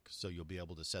now work. So you'll be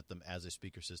able to set them as a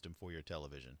speaker system for your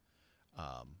television.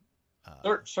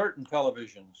 Certain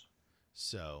televisions.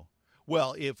 So,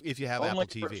 well, if you have Apple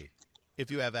TV. If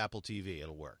you have Apple TV,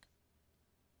 it'll work.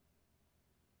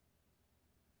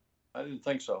 I didn't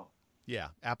think so. Yeah,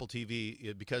 Apple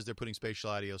TV, because they're putting spatial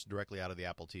audio directly out of the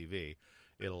Apple TV,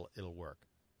 it'll work.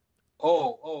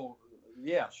 Oh,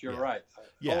 yes, you're right.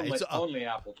 Yeah, only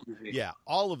Apple TV. Yeah,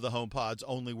 all of the HomePods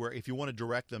only work if you want to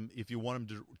direct them. If you want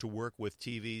them to work with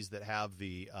TVs that have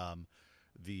the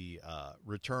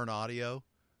return audio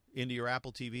into your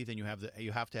Apple TV, then you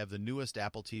have to have the newest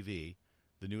Apple TV.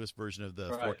 The newest version of the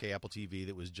 4K Apple TV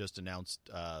that was just announced,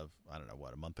 a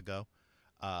month ago.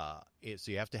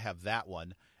 So you have to have that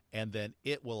one. and then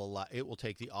it will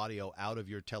take the audio out of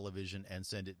your television and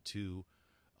send it to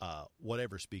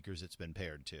whatever speakers it's been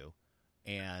paired to,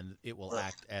 and it will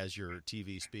act as your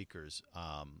TV speakers.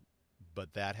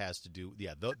 But that has to do,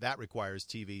 that requires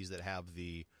TVs that have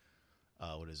the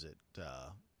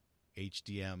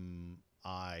HDMI-E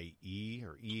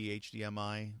or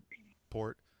eHDMI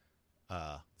port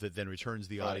that then returns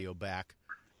the audio back,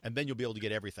 and then you'll be able to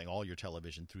get everything, all your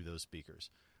television, through those speakers.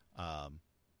 I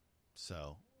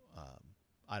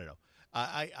don't know.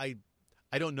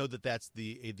 I don't know that that's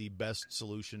the best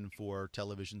solution for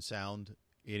television sound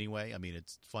anyway. I mean,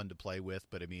 it's fun to play with,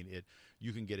 but I mean,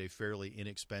 you can get a fairly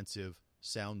inexpensive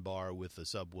sound bar with a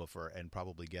subwoofer and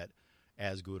probably get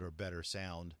as good or better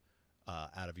sound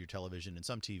out of your television. And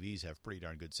some TVs have pretty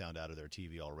darn good sound out of their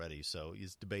TV already, so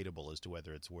it's debatable as to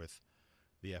whether it's worth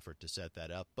the effort to set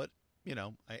that up. But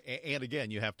and again,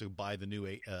 you have to buy the new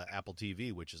Apple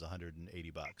TV, which is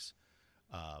 $180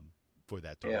 for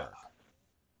that to work.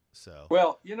 So,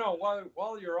 well,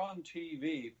 while you're on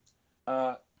TV,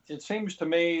 it seems to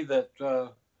me that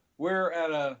we're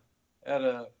at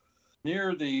a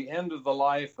near the end of the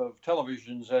life of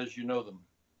televisions as you know them.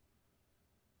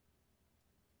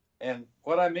 And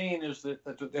what I mean is that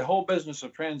the whole business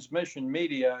of transmission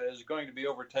media is going to be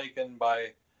overtaken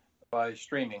by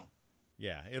streaming.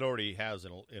 Yeah, it already has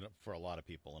for a lot of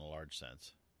people in a large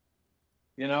sense.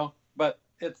 But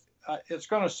it's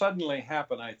going to suddenly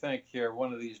happen, I think, here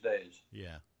one of these days.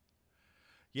 Yeah.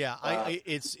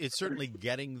 It's certainly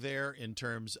getting there in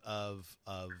terms of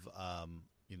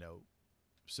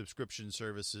subscription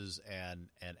services and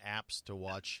apps to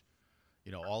watch.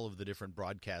 All of the different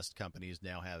broadcast companies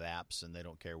now have apps, and they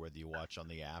don't care whether you watch on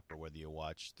the app or whether you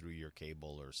watch through your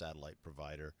cable or satellite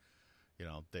provider.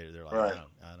 They're like,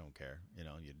 I don't care.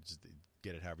 You just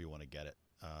get it however you want to get it,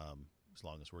 as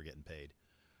long as we're getting paid.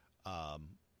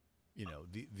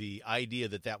 The idea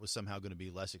that was somehow going to be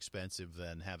less expensive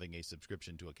than having a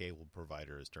subscription to a cable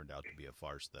provider has turned out to be a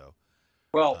farce, though.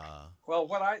 Well,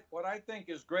 what I think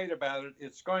is great about it,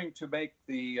 it's going to make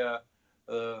the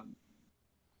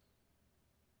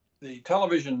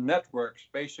television networks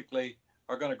basically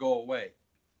are going to go away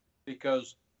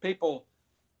because people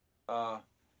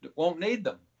won't need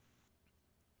them.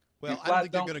 Well, I don't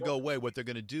think they're going to go away. What they're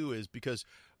going to do is, because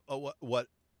what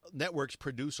networks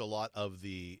produce a lot of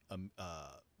the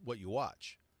what you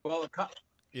watch. Well,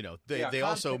 they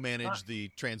also manage the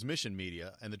transmission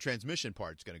media, and the transmission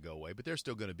part's going to go away, but they're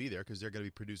still going to be there because they're going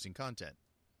to be producing content.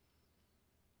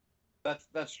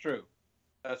 That's true.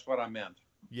 That's what I meant.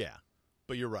 Yeah,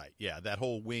 but you're right. Yeah, that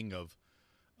whole wing of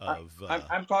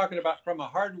I'm talking about from a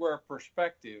hardware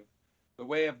perspective. The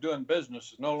way of doing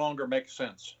business no longer makes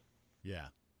sense. Yeah.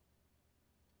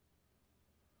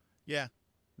 Yeah.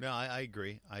 No, I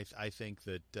agree. I think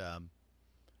that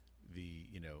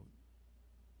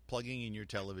plugging in your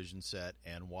television set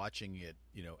and watching it,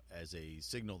 as a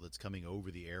signal that's coming over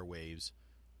the airwaves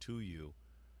to you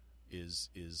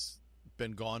is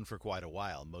been gone for quite a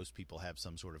while. Most people have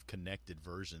some sort of connected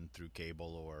version through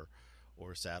cable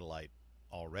or satellite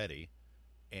already.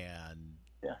 And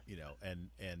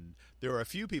and there are a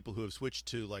few people who have switched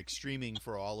to like streaming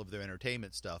for all of their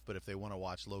entertainment stuff, but if they want to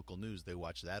watch local news, they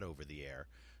watch that over the air.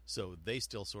 So they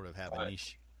still sort of have a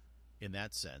niche in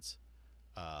that sense.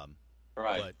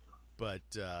 Right. But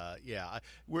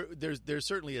there's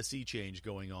certainly a sea change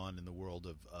going on in the world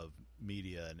of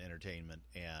media and entertainment,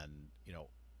 and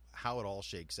how it all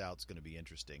shakes out is going to be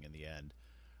interesting in the end.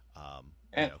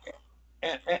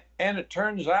 And it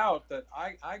turns out that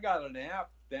I got an app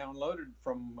downloaded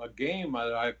from a game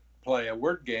that I play, a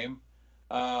word game,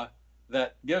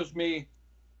 that gives me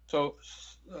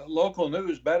local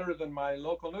news better than my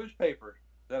local newspaper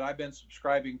that I've been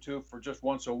subscribing to for just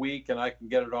once a week, and I can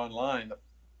get it online,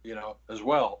 as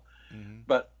well. Mm-hmm.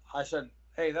 But I said,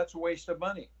 hey, that's a waste of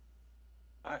money.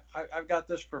 I've got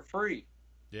this for free.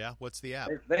 Yeah, what's the app?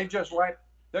 They're just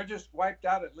wiped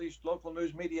out at least local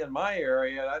news media in my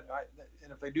area.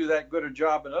 And if they do that good a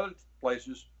job in other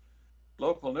places,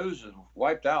 local news is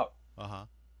wiped out. Uh-huh.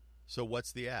 So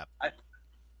what's the app?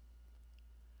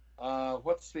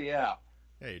 What's the app?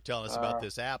 Hey, you're telling us about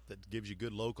this app that gives you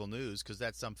good local news, because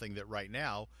that's something that right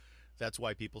now, that's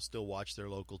why people still watch their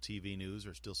local TV news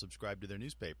or still subscribe to their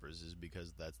newspapers, is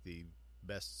because that's the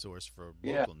best source for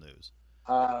local news.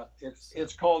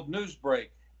 It's called Newsbreak.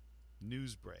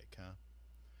 Newsbreak, huh?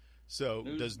 So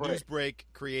does Newsbreak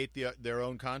create their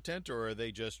own content, or are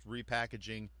they just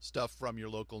repackaging stuff from your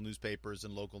local newspapers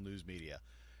and local news media?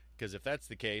 Because if that's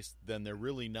the case, then they're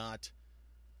really not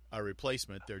a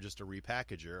replacement. They're just a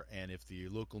repackager. And if the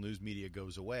local news media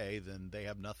goes away, then they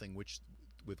have nothing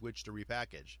with which to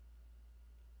repackage.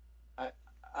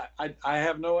 I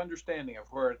have no understanding of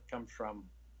where it comes from.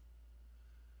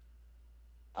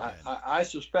 I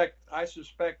suspect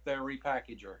they're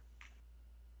repackager.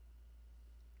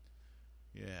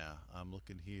 Yeah, I'm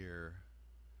looking here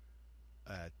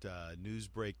at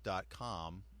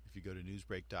newsbreak.com. If you go to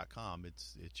newsbreak.com,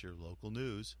 it's your local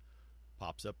news.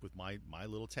 Pops up with my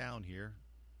little town here.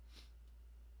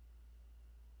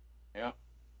 Yeah.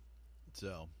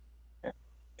 So.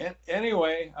 And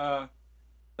anyway,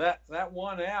 that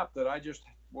one app that I just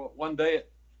one day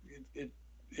it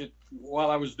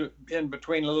while I was in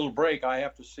between a little break, I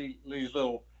have to see these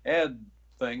little ad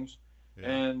things,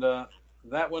 and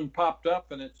that one popped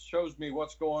up and it shows me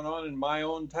what's going on in my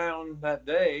own town that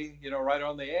day. Right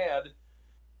on the ad,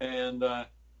 and it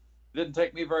didn't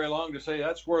take me very long to say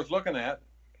that's worth looking at.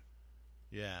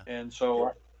 Yeah. And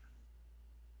so,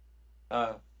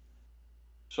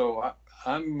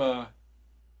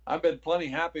 I've been plenty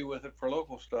happy with it for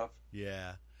local stuff.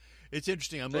 Yeah. It's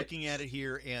interesting. I'm looking at it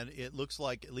here, and it looks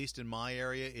like, at least in my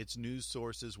area, it's news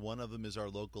sources. One of them is our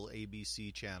local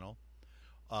ABC channel.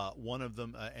 One of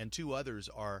them and two others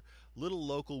are little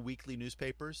local weekly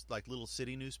newspapers, like little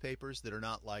city newspapers that are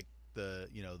not like the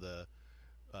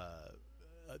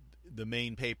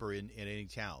main paper in any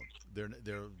town.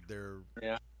 They're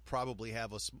probably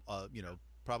have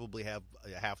probably have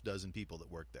a half dozen people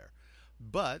that work there,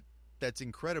 but that's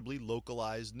incredibly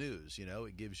localized news.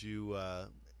 It gives you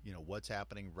what's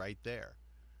happening right there,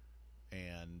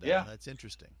 and that's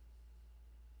interesting.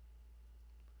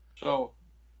 So,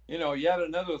 yet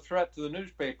another threat to the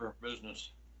newspaper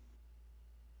business.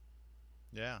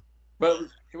 Yeah, but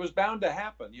it was bound to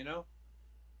happen.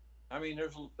 I mean,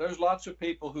 there's lots of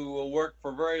people who will work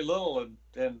for very little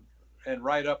and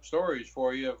write up stories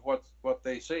for you of what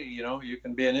they see. You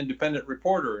can be an independent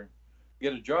reporter and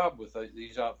get a job with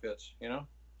these outfits.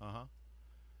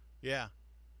 Yeah.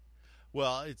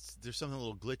 Well, there's something a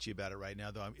little glitchy about it right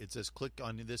now, though. It says click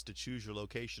on this to choose your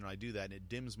location. I do that, and it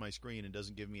dims my screen and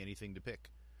doesn't give me anything to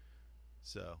pick.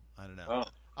 So I don't know. Oh.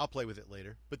 I'll play with it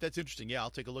later. But that's interesting. Yeah, I'll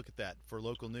take a look at that for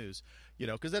local news.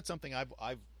 Because that's something I've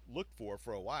looked for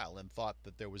a while and thought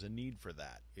that there was a need for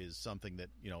that. Is something that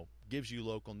gives you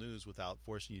local news without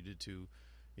forcing you to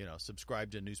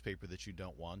subscribe to a newspaper that you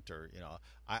don't want, or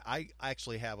I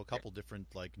actually have a couple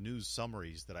different like news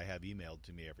summaries that I have emailed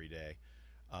to me every day.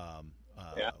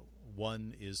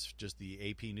 One is just the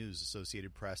AP News,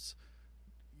 Associated Press.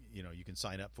 You can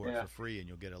sign up for it for free, and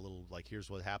you'll get a little like, here's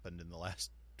what happened in the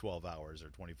last 12 hours or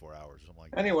 24 hours or something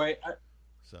like that. Anyway,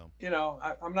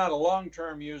 I'm not a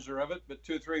long-term user of it, but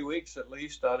 2-3 weeks at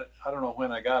least. I don't know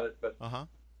when I got it, but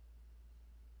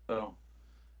so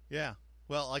yeah.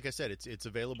 Well, like I said, it's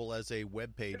available as a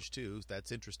web page too.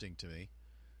 That's interesting to me.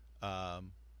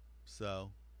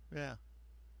 So yeah.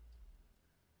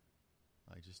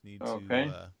 I just need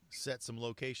to set some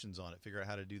locations on it, figure out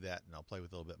how to do that, and I'll play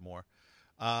with it a little bit more.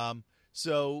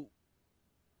 So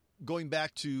going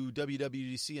back to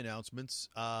WWDC announcements,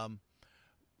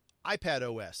 iPad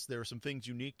OS. There are some things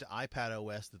unique to iPad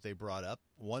OS that they brought up.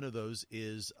 One of those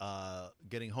is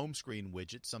getting home screen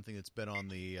widgets, something that's been on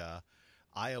the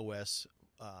iOS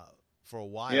for a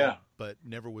while, but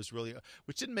never was really,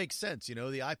 which didn't make sense. The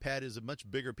iPad is a much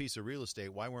bigger piece of real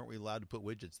estate. Why weren't we allowed to put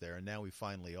widgets there? And now we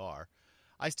finally are.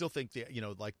 I still think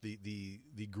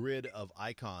the grid of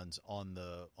icons on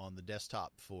the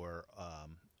desktop for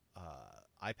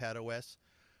iPad OS,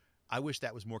 I wish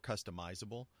that was more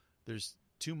customizable. There's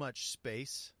too much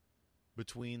space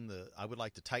between I would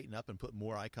like to tighten up and put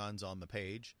more icons on the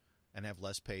page and have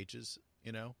less pages,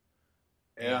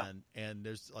 and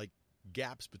there's like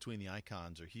gaps between the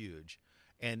icons are huge.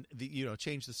 And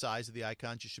change the size of the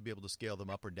icons. You should be able to scale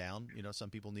them up or down. Some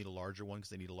people need a larger one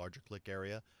because they need a larger click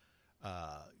area.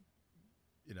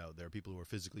 There are people who are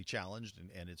physically challenged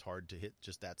and it's hard to hit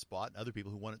just that spot. And other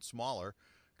people who want it smaller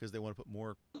because they want to put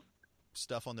more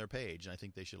stuff on their page. And I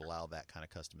think they should allow that kind of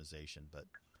customization, but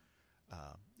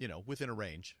within a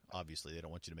range. Obviously, they don't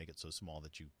want you to make it so small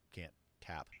that you can't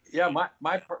tap. Yeah,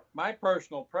 my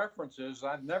personal preference is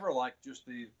I've never liked just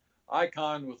the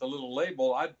icon with a little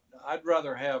label. I'd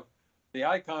rather have the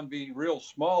icon be real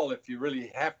small if you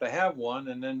really have to have one,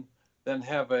 and then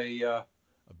have a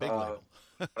big label.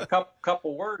 a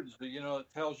couple words that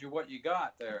tells you what you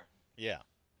got there. Yeah.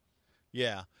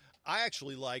 I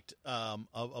actually liked of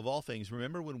all things.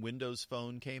 Remember when Windows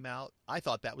Phone came out? I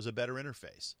thought that was a better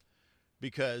interface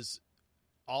because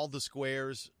all the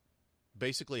squares,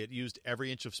 basically, it used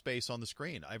every inch of space on the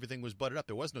screen. Everything was butted up.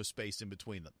 There was no space in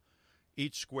between them.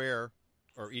 Each square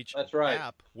or each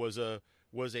app was a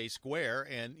square,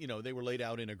 and they were laid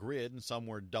out in a grid, and some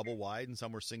were double wide and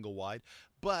some were single wide,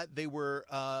 but they were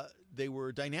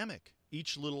dynamic.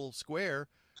 each little square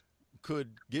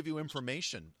could give you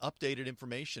information, updated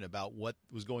information about what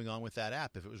was going on with that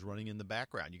app. If it was running in the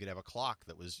background, you could have a clock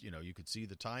that was, you could see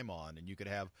the time on, and you could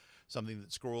have something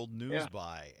that scrolled news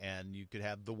by, and you could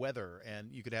have the weather,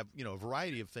 and you could have, a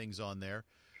variety of things on there,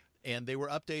 and they were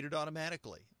updated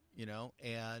automatically,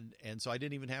 and so I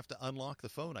didn't even have to unlock the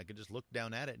phone. I could just look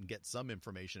down at it and get some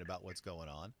information about what's going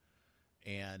on.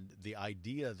 And the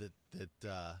idea that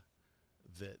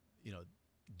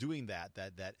doing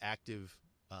that active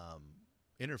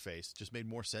interface just made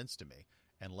more sense to me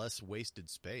and less wasted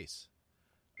space.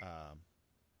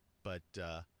 But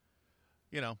that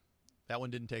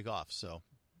one didn't take off. So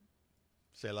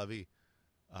c'est la vie.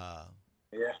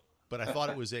 Yeah. But I thought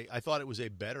it was a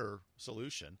better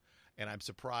solution. And I'm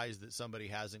surprised that somebody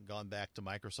hasn't gone back to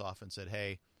Microsoft and said,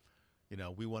 hey,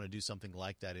 we want to do something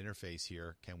like that interface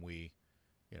here. Can we,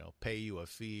 pay you a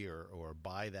fee or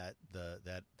buy that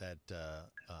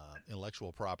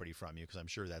intellectual property from you? Because I'm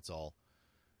sure that's all,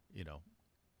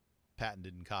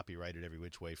 patented and copyrighted every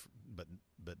which way, but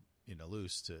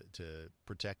loose to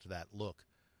protect that look.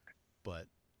 But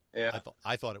yeah,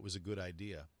 I thought it was a good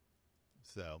idea.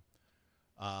 So,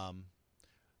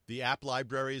 the app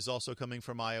library is also coming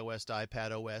from iOS to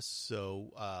iPad OS.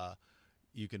 So,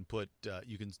 you can put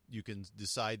you can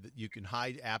decide that you can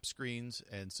hide app screens,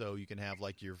 and so you can have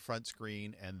like your front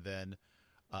screen and then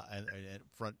and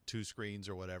front two screens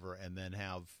or whatever, and then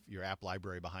have your app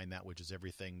library behind that, which is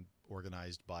everything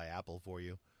organized by Apple for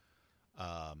you.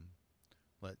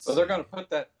 So they're going to put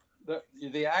that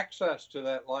the access to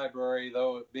that library,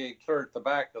 though it being clear at the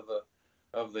back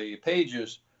of the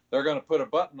pages, they're going to put a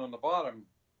button on the bottom,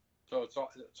 so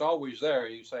it's always there.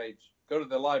 You say go to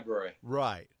the library,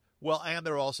 right? Well, and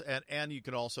they're also and you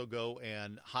can also go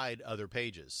and hide other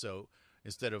pages. So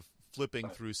instead of flipping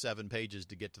through 7 pages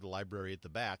to get to the library at the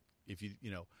back, if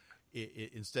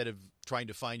instead of trying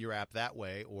to find your app that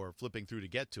way or flipping through to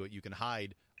get to it, you can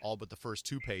hide all but the first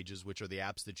 2 pages, which are the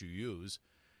apps that you use,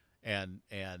 and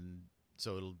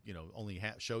so it'll only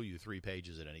show you 3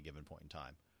 pages at any given point in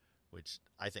time, which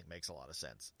I think makes a lot of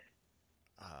sense.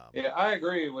 Yeah, I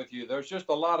agree with you. There's just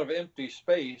a lot of empty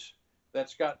space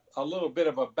that's got a little bit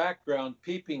of a background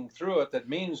peeping through it that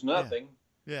means nothing.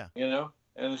 Yeah.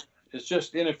 And it's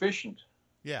just inefficient.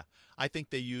 Yeah. I think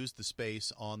they used the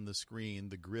space on the screen,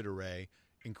 the grid array,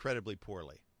 incredibly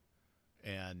poorly.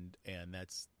 And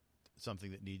that's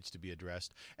something that needs to be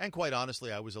addressed. And quite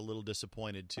honestly, I was a little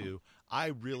disappointed too. I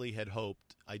really had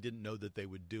hoped, I didn't know that they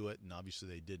would do it, and obviously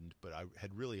they didn't, but I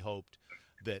had really hoped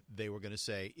that they were going to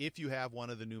say, if you have one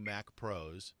of the new Mac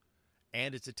Pros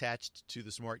and it's attached to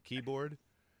the smart keyboard,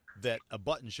 that a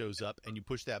button shows up and you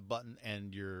push that button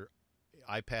and your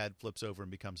iPad flips over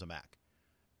and becomes a Mac.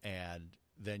 And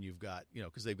then you've got,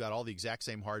 because they've got all the exact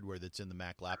same hardware that's in the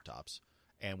Mac laptops.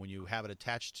 And when you have it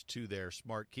attached to their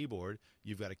smart keyboard,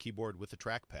 you've got a keyboard with a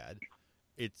trackpad.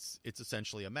 It's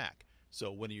essentially a Mac.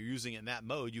 So when you're using it in that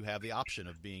mode, you have the option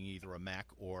of being either a Mac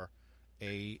or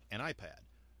an iPad.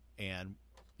 And,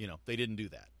 they didn't do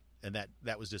that. And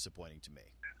that was disappointing to me.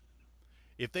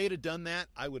 If they had done that,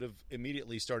 I would have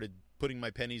immediately started putting my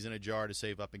pennies in a jar to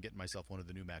save up and getting myself one of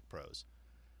the new Mac Pros.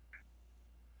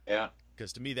 Yeah.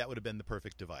 Because to me, that would have been the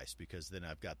perfect device, because then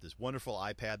I've got this wonderful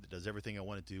iPad that does everything I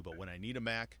want it to do. But when I need a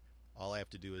Mac, all I have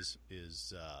to do is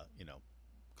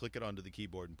click it onto the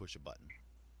keyboard and push a button.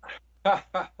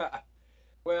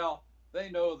 Well, they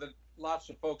know that lots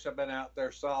of folks have been out there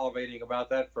salivating about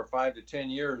that for 5 to 10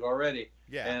 years already.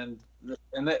 Yeah. And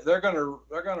they're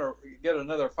gonna get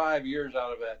another 5 years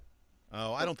out of that.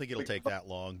 Oh, I don't think it'll take that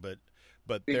long, but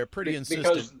they're pretty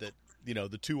insistent that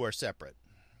the two are separate.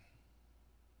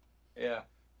 Yeah,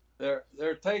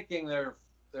 they're taking their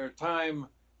time,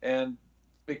 and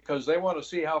because they want to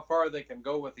see how far they can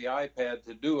go with the iPad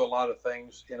to do a lot of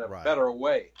things in a better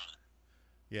way.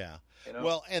 Yeah.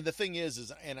 Well, and the thing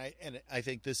is and I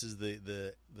think this is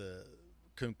the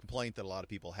complaint that a lot of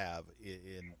people have,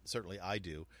 and certainly I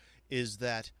do, is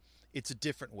that it's a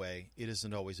different way. It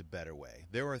isn't always a better way.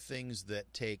 There are things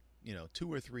that take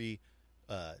 2 or 3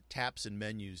 taps and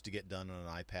menus to get done on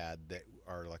an iPad that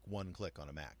are like one click on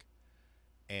a Mac.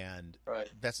 And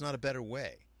that's not a better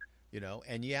way,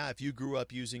 And yeah, if you grew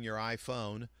up using your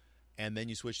iPhone and then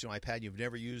you switch to an iPad, you've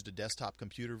never used a desktop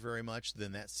computer very much,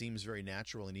 then that seems very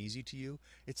natural and easy to you.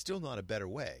 It's still not a better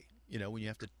way, when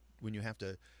you have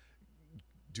to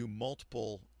do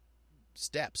multiple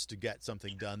steps to get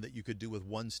something done that you could do with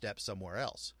one step somewhere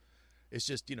else. It's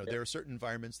just, there are certain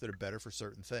environments that are better for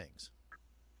certain things.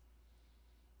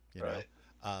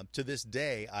 To this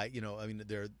day,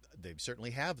 they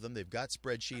certainly have them. They've got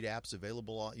spreadsheet apps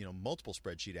available on, multiple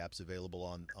spreadsheet apps available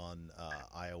on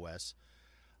iOS.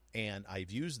 And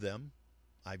I've used them.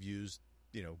 I've used,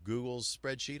 Google's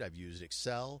spreadsheet. I've used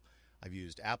Excel. I've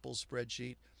used Apple's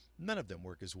spreadsheet. None of them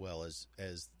work as well as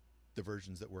the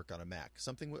versions that work on a Mac.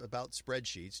 Something about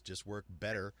spreadsheets just work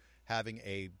better having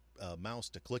a mouse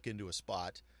to click into a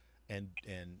spot and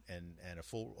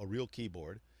a real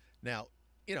keyboard. Now,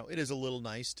 it is a little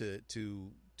nice to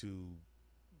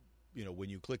when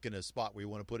you click in a spot where you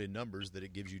want to put in numbers, that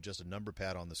it gives you just a number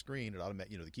pad on the screen. It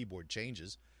automatically, the keyboard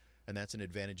changes, and that's an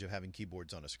advantage of having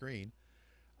keyboards on a screen.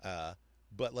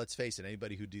 But let's face it,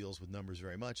 anybody who deals with numbers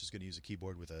very much is going to use a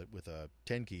keyboard with a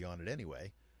 10 key on it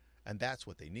anyway, and that's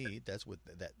what they need. That's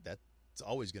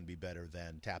always going to be better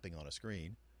than tapping on a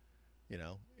screen.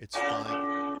 It's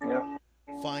fine. Yeah.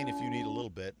 Fine if you need a little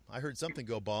bit. I heard something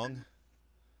go bong.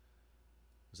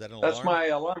 Was that an alarm? That's my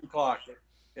alarm clock.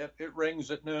 It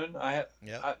rings at noon.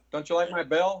 Don't you like my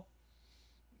bell?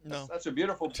 No. That's a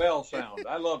beautiful bell sound.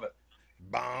 I love it.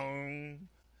 Bong.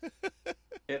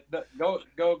 It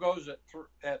goes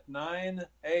at 9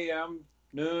 a.m.,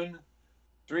 noon,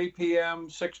 3 p.m.,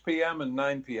 6 p.m., and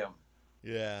 9 p.m.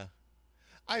 Yeah.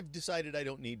 I've decided I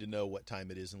don't need to know what time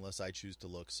it is unless I choose to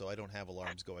look, so I don't have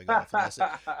alarms going off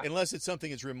unless it's something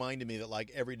that's reminding me that,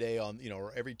 like, every day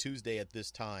or every Tuesday at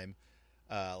this time,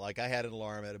 like I had an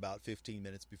alarm at about 15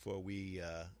 minutes before we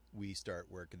start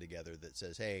working together that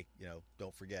says, hey,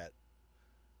 don't forget,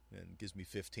 and gives me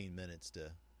 15 minutes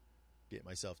to get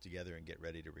myself together and get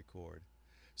ready to record.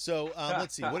 So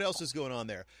let's see. What else is going on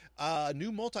there?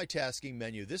 New multitasking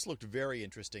menu. This looked very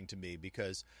interesting to me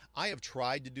because I have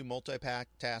tried to do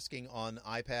multitasking on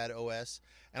iPad OS,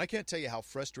 and I can't tell you how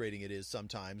frustrating it is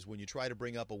sometimes when you try to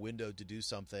bring up a window to do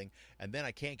something, and then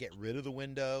I can't get rid of the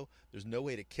window. There's no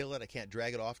way to kill it. I can't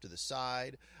drag it off to the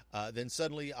side. Then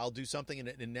suddenly I'll do something,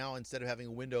 and now instead of having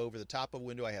a window over the top of a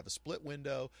window, I have a split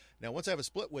window. Now, once I have a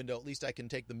split window, at least I can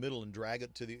take the middle and drag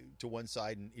it to one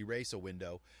side and erase a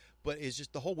window. But it's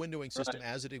just the whole windowing system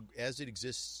as it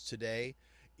exists today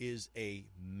is a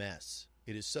mess.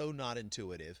 It is so not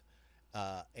intuitive,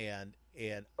 and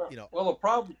well, the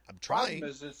problem I'm trying.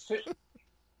 is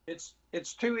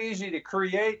it's too easy to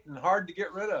create and hard to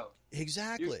get rid of.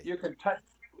 Exactly. You can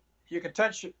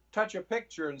touch a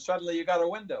picture and suddenly you got a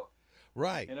window.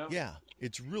 Right. Yeah.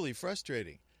 It's really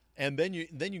frustrating. And then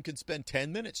you can spend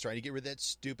 10 minutes trying to get rid of that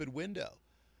stupid window.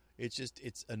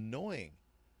 It's annoying.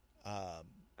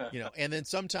 And then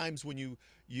sometimes when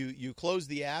you close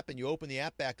the app and you open the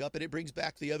app back up and it brings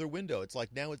back the other window, it's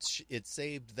like now it's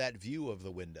saved that view of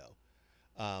the window.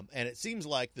 And it seems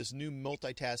like this new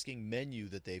multitasking menu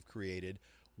that they've created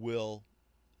will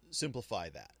simplify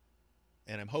that.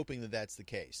 And I'm hoping that that's the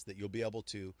case, that you'll be able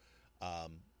to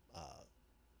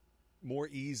more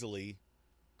easily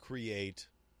create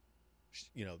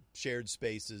shared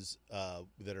spaces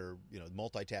that are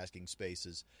multitasking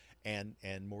spaces and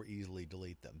more easily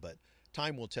delete them. But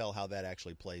time will tell how that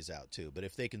actually plays out too. But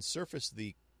if they can surface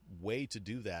the way to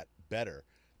do that better,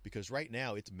 because right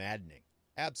now it's maddening,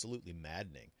 absolutely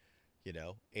maddening,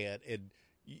 and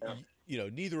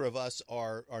neither of us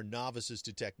are novices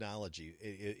to technology.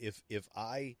 If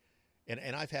I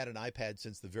and I've had an iPad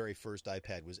since the very first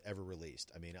iPad was ever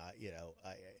released. I mean, I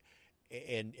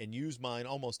use mine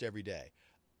almost every day.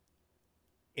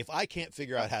 If I can't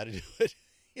figure out how to do it,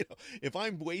 if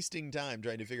I'm wasting time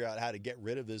trying to figure out how to get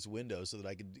rid of this window so that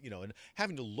I could, and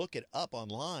having to look it up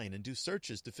online and do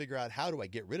searches to figure out how do I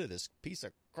get rid of this piece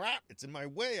of crap? It's in my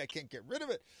way. I can't get rid of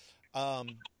it. I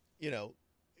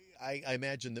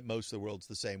imagine that most of the world's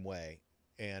the same way.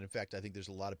 And in fact, I think there's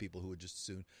a lot of people who would just as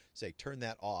soon say, turn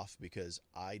that off because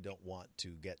I don't want to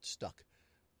get stuck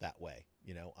that way.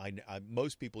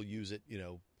 Most people use it,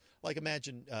 like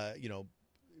imagine,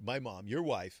 my mom, your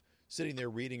wife, sitting there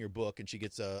reading her book and she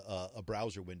gets a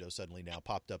browser window suddenly now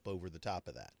popped up over the top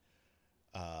of that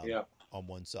on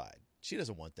one side. She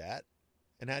doesn't want that.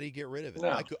 And how do you get rid of it?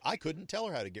 No. I couldn't tell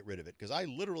her how to get rid of it because I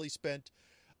literally spent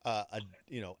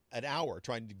an hour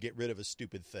trying to get rid of a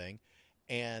stupid thing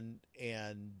and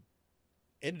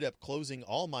ended up closing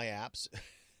all my apps.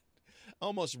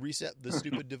 Almost reset the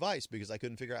stupid device because I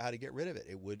couldn't figure out how to get rid of it.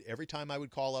 It would, every time I would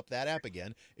call up that app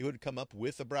again, it would come up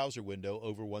with a browser window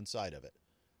over one side of it.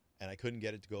 And I couldn't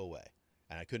get it to go away.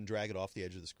 And I couldn't drag it off the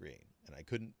edge of the screen. And I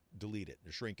couldn't delete it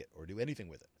or shrink it or do anything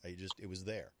with it. It was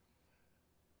there.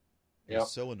 It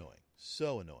was so annoying.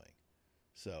 So annoying.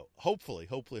 So hopefully,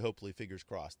 fingers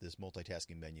crossed, this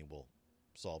multitasking menu will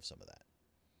solve some of that.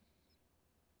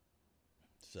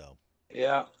 So.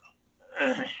 Yeah.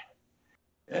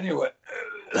 Anyway,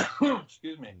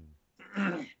 excuse me.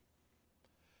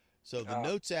 So the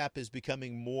Notes app is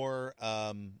becoming more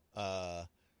a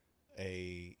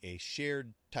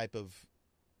shared type of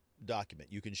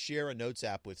document. You can share a notes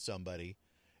app with somebody,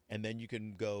 and then you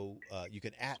can go. You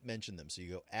can mention them. So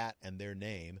you go and their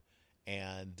name,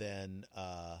 and then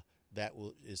that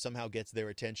will somehow gets their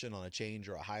attention on a change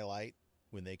or a highlight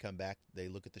when they come back. They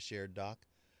look at the shared doc.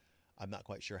 I'm not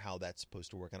quite sure how that's supposed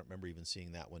to work. I don't remember even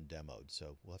seeing that one demoed,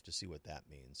 so we'll have to see what that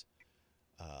means.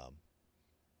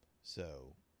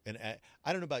 And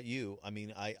I don't know about you. I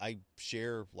mean, I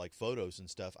share like photos and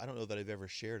stuff. I don't know that I've ever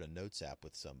shared a notes app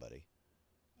with somebody.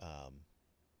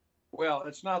 Well,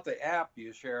 it's not the app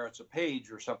you share; it's a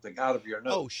page or something out of your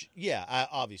notes. Yeah,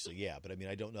 obviously, yeah. But I mean,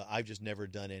 I don't know. I've just never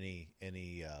done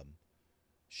any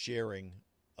sharing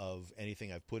of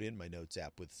anything I've put in my notes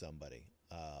app with somebody.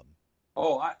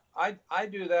 I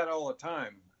do that all the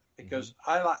time because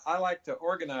I like to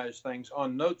organize things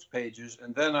on notes pages,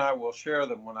 and then I will share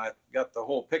them when I've got the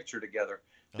whole picture together.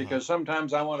 Because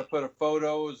sometimes I want to put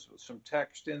photos, some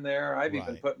text in there. I've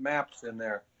even put maps in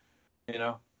there. You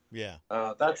know. Yeah.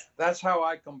 That's how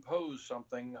I compose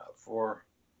something for.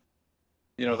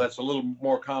 That's a little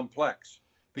more complex.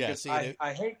 Because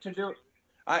I hate to do it.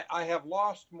 I have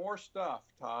lost more stuff,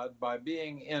 Todd, by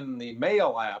being in the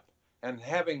mail app and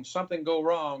having something go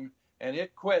wrong and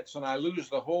it quits and I lose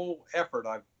the whole effort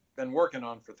I've been working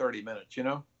on for 30 minutes,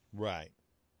 Right.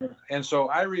 And so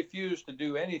I refuse to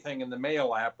do anything in the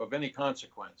mail app of any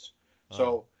consequence.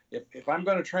 So if I'm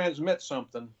going to transmit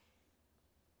something,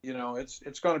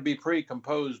 it's going to be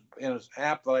pre-composed in an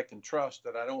app that I can trust,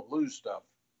 that I don't lose stuff.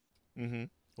 Mm-hmm.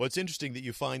 Well, it's interesting that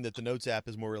you find that the Notes app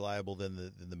is more reliable than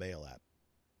the mail app.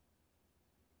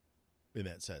 In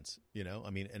that sense, I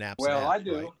mean, an app's an app, I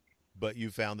do. Right? But you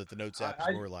found that the Notes app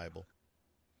is more reliable.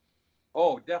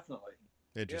 Oh, definitely.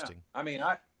 Interesting. Yeah. I mean,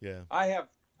 I have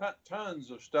tons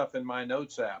of stuff in my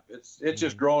Notes app. It's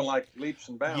just growing like leaps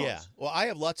and bounds. Yeah. Well, I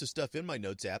have lots of stuff in my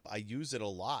Notes app. I use it a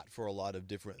lot for a lot of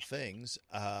different things.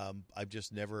 I've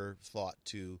just never thought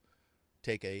to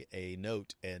take a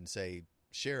note and say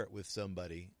share it with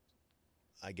somebody.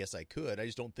 I guess I could. I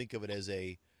just don't think of it as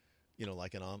a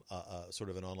like an sort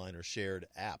of an online or shared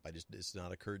app. It's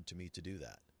not occurred to me to do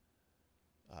that.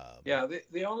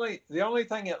 The only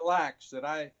thing it lacks that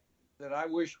I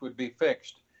wish would be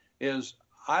fixed is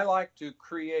I like to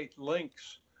create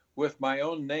links with my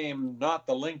own name, not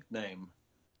the link name.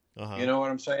 You know what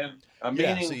I'm saying? A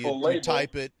meaningful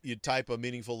label. You type a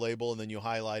meaningful label and then you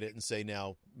highlight it and say,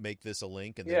 now make this a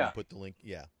link, and then you put the link.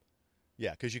 Yeah.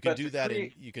 Because you can do that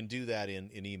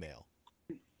in email.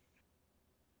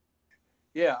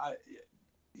 Yeah,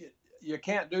 you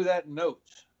can't do that in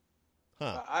Notes.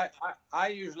 Huh. I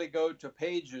usually go to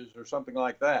Pages or something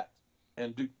like that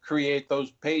and create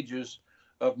those pages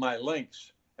of my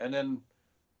links, and then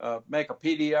make a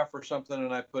PDF or something,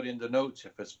 and I put into Notes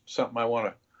if it's something I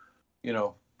want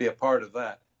to, be a part of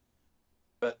that.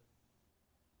 But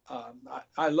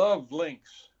I love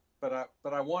links, but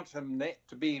I want them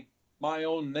to be my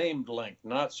own named link,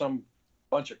 not some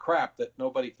bunch of crap that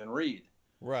nobody can read.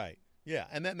 Right. Yeah,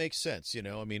 and that makes sense.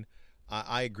 I mean,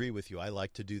 I agree with you. I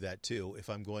like to do that too.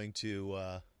 If I'm going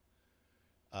to,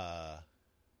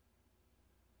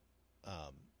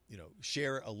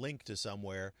 share a link to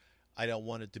somewhere, I don't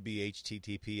want it to be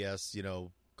HTTPS,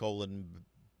 colon,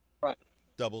 right,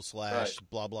 /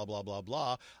 blah blah blah blah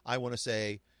blah. I want to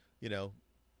say, to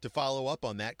follow up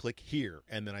on that, click here,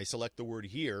 and then I select the word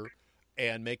here,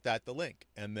 and make that the link,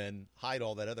 and then hide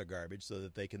all that other garbage so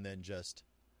that they can then just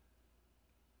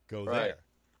go there.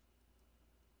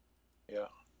 Yeah.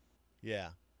 Yeah.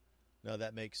 No,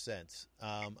 that makes sense.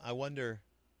 I wonder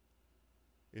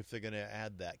if they're going to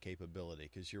add that capability,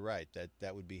 because you're right,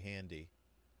 that would be handy.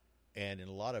 And in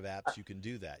a lot of apps, you can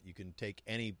do that. You can take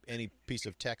any piece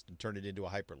of text and turn it into a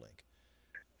hyperlink,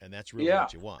 and that's really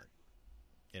what you want.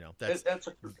 That's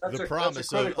the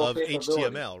promise of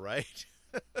HTML, right?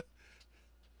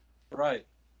 Right.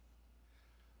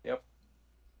 Yep.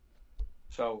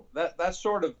 So that's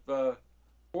sort of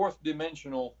fourth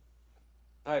dimensional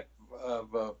type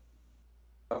of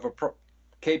a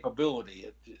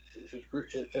capability.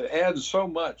 It adds so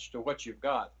much to what you've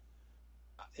got.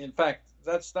 In fact,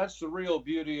 that's the real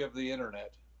beauty of the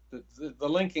internet. The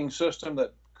linking system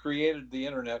that created the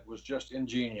internet was just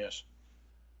ingenious.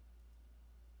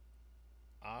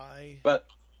 But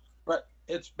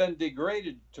it's been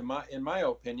degraded in my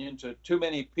opinion, to too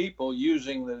many people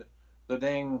using the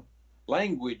dang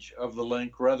language of the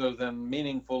link rather than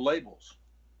meaningful labels.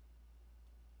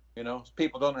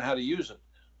 People don't know how to use it.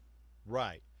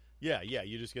 Right. Yeah.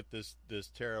 You just get this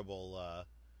terrible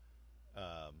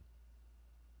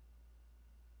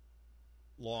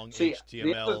long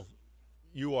HTML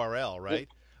URL, right?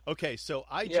 Okay, so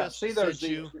I just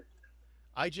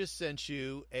sent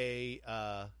you a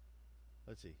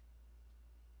let's see.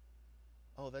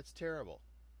 Oh, that's terrible.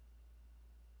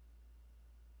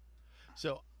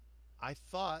 So I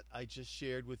thought I just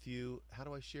shared with you. How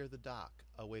do I share the doc?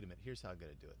 Oh, wait a minute. Here's how I'm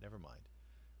going to do it. Never mind.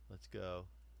 Let's go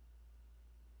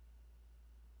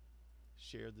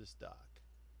share this doc.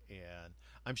 And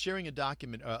I'm sharing a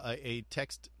document, a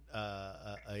text,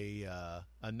 a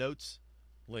notes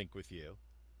link with you.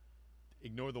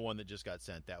 Ignore the one that just got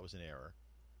sent. That was an error.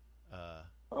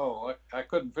 I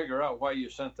couldn't figure out why you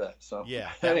sent that. So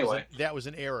Yeah, anyway, that was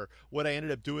an error. What I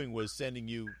ended up doing was sending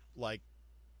you like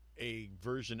a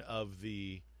version of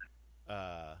the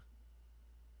there.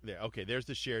 Okay, there's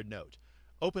the shared note.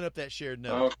 Open up that shared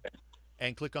note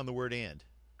and click on the word "and."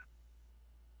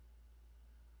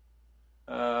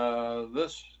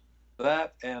 This,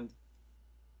 that, and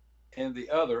the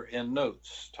other in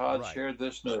notes. Todd shared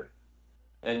this note,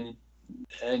 and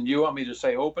you want me to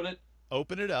say open it?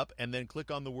 Open it up and then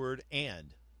click on the word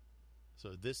 "and."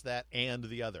 So this, that, and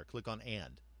the other. Click on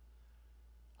 "and."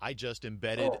 I just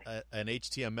embedded an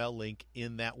HTML link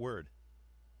in that word.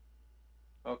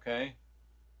 Okay.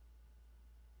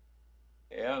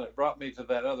 Yeah, and it brought me to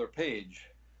that other page.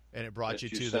 And it brought you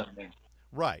to the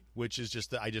right, which is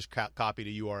just I just copied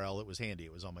a URL. It was handy.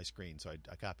 It was on my screen, so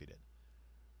I copied it.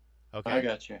 Okay, I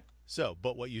got you. So,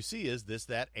 but what you see is this,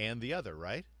 that, and the other,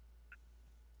 right?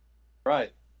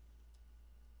 Right.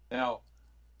 Now,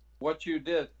 what you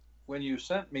did when you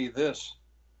sent me this,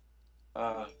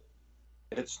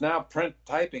 it's now print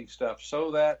typing stuff.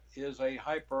 So that is a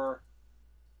hyper.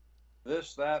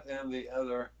 This, that, and the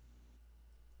other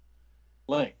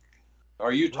link.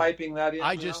 Are you typing that in?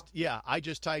 I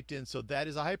just typed in. So that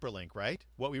is a hyperlink, right?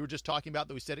 What we were just talking about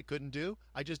that we said it couldn't do,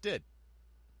 I just did.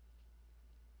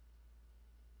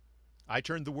 I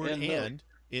turned the word "and"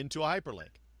 into a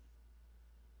hyperlink.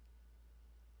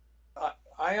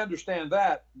 I understand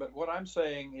that, but what I'm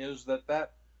saying is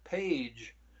that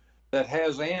page that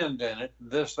has "and" in it,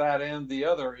 this, that, and the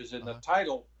other, is in the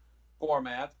title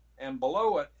format, and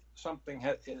below it something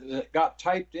it got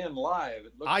typed in live.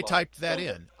 I typed that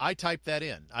in. I typed that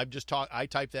in. I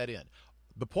typed that in.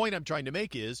 The point I'm trying to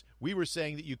make is we were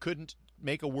saying that you couldn't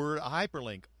make a word a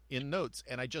hyperlink in notes,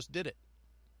 and I just did it.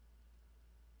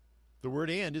 The word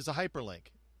 "and" is a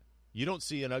hyperlink. You don't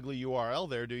see an ugly URL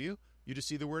there, do you? You just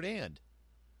see the word "and."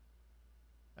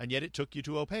 And yet it took you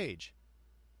to a page.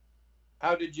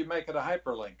 How did you make it a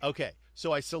hyperlink? Okay,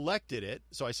 so I selected it.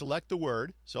 So I select the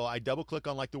word. So I double click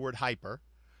on like the word hyper.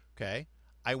 Okay,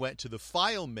 I went to the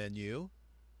file menu.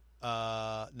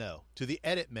 To the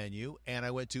edit menu, and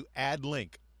I went to add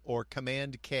link or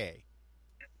Command K.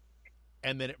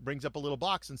 And then it brings up a little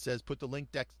box and says put the link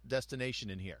destination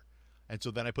in here. And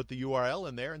so then I put the URL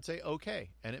in there and say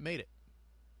okay, and it made it.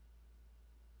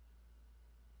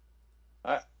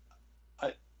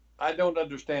 I don't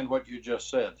understand what you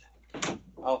just said.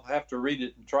 I'll have to read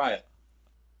it and try it.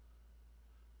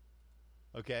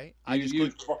 Okay.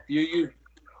 You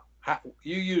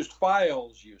used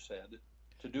files, you said,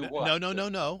 to do what?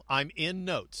 No. I'm in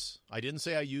notes. I didn't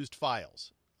say I used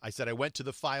files. I said I went to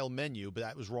the file menu, but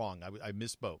that was wrong. I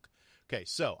misspoke. Okay,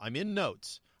 so I'm in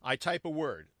notes. I type a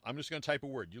word. I'm just going to type a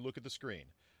word. You look at the screen.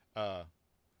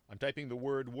 I'm typing the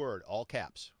word, all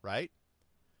caps, right?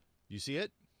 You see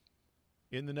it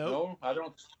in the note? No, I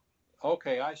don't.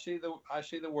 Okay, I see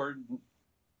the word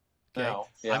now. Okay.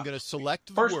 Yeah. I'm going to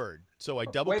select the word. So I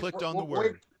double clicked on the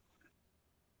word.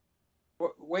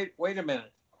 Wait a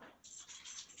minute.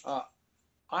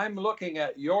 I'm looking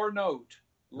at your note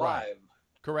live. Right.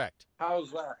 Correct. How's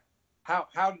that?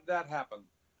 How did that happen?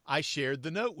 I shared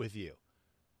the note with you.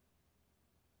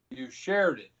 You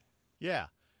shared it. Yeah.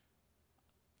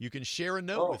 You can share a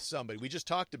note with somebody. We just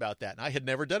talked about that, and I had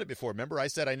never done it before. Remember, I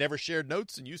said I never shared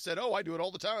notes, and you said, "Oh, I do it all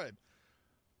the time."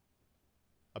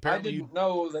 Apparently,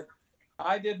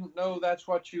 I didn't know that's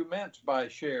what you meant by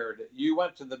shared. You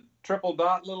went to the triple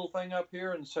dot little thing up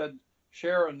here and said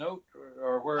share a note,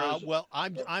 or where is it? Well,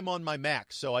 I'm on my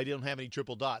Mac, so I don't have any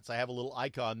triple dots. I have a little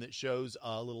icon that shows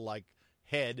a little like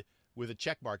head with a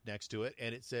check mark next to it,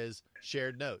 and it says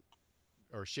shared note,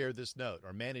 or share this note,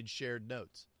 or manage shared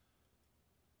notes.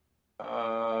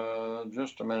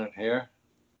 Just a minute here.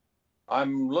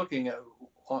 I'm looking at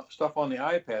stuff on the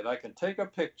iPad. I can take a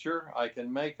picture. I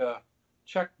can make a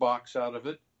checkbox out of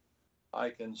it.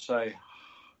 I can say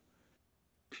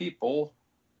people.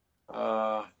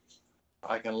 I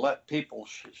can let people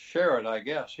share it, I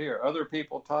guess. Here, other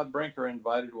people Todd Brinker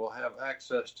invited will have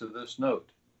access to this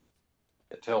note,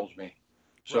 it tells me.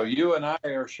 So you and I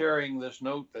are sharing this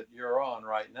note that you're on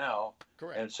right now.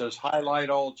 Correct. And it says highlight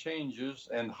all changes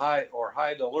and hide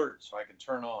alerts, so I can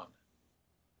turn on.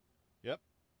 Yep.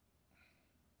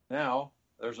 Now,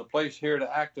 there's a place here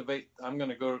to activate. I'm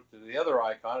going to go to the other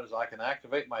icon is I can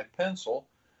activate my pencil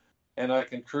and I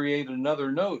can create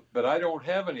another note, but I don't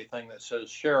have anything that says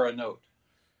share a note.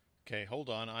 Okay, hold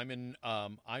on. I'm in.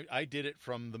 I did it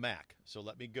from the Mac, so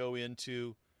let me go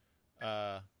into.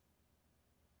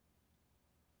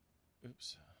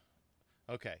 Oops.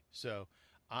 Okay, so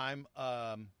I'm.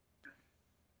 I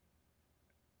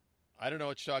don't know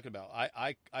what you're talking about.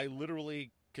 I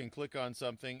literally can click on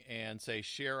something and say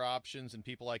share options and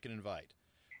people I can invite.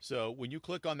 So when you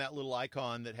click on that little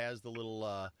icon that has the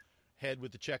little head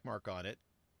with the check mark on it,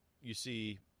 you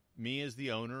see me as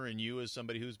the owner and you as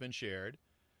somebody who's been shared,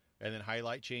 and then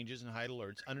highlight changes and hide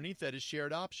alerts. Underneath that is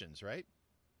shared options, right?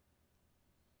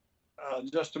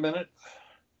 Just a minute.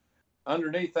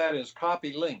 Underneath that is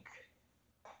copy link.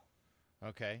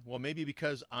 Okay. Well, maybe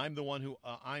because I'm the one who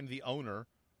I'm the owner,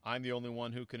 I'm the only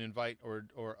one who can invite or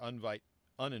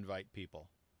uninvite people.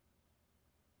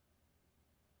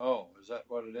 Oh, is that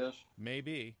what it is?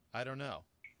 Maybe. I don't know.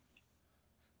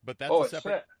 But that's Oh, a it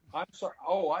separate. I'm sorry.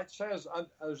 Oh, it says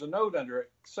there's a note under it.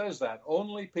 It says that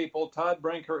only people Todd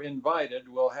Brinker invited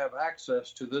will have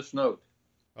access to this note.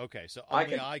 Okay, so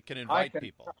only I can invite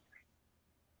people.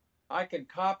 I can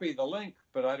copy the link,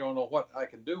 but I don't know what I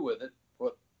can do with it.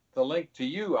 What the link to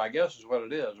you, I guess, is what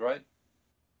it is, right?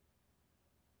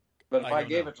 But if I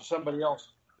gave it to somebody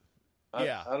else, I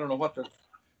don't know what to.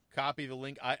 Copy the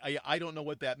link. I don't know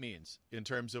what that means in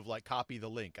terms of like copy the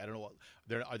link. I don't know what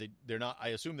they're not. I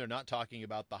assume they're not talking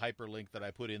about the hyperlink that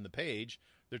I put in the page.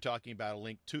 They're talking about a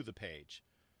link to the page.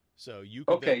 So you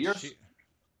can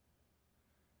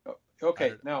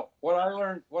okay. Now what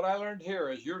I learned here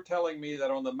is you're telling me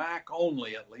that on the Mac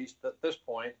only, at least at this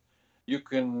point, you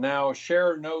can now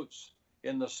share notes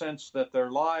in the sense that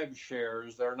they're live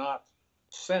shares. They're not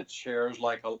sent shares.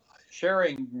 Like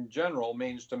sharing in general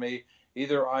means to me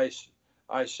either I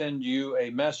send you a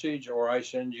message or I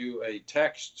send you a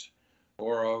text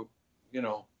or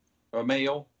a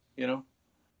mail.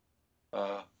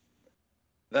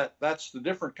 That's the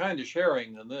different kind of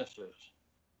sharing than this is.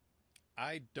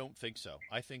 I don't think so.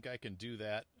 I think I can do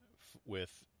that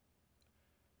with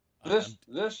this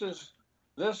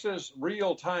is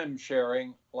real time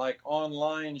sharing, like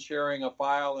online sharing a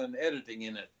file and editing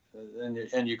in it,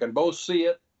 and you can both see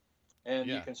it. And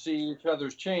you can see each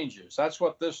other's changes. That's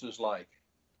what this is like.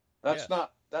 That's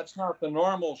not the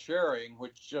normal sharing,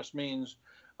 which just means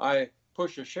I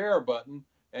push a share button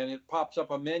and it pops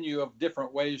up a menu of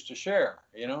different ways to share.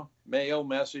 Mail,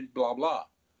 message, blah blah.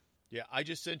 Yeah, I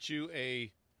just sent you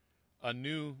a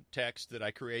new text that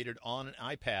I created on an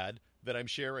iPad that I'm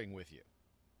sharing with you.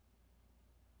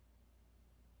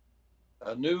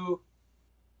 A new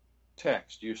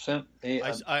text you sent me.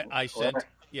 I sent.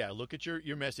 Yeah, look at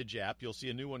your message app. You'll see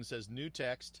a new one that says new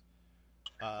text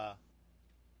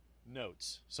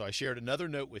notes. So I shared another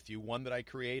note with you, one that I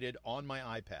created on my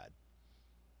iPad.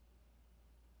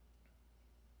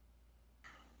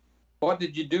 What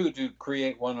did you do to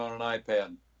create one on an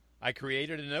iPad? I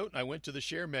created a note and I went to the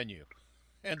share menu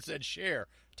and said share,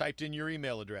 typed in your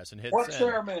email address and hit send. What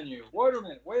share menu? Wait a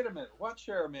minute. What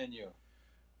share menu?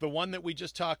 The one that we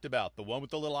just talked about, the one with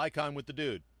the little icon with the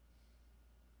dude.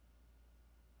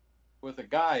 With a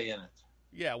guy in it.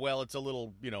 Yeah, well, it's a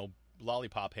little,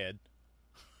 lollipop head.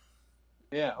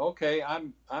 Yeah, okay.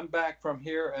 I'm back from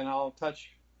here and I'll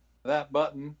touch that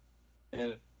button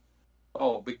and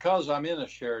because I'm in a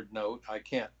shared note, I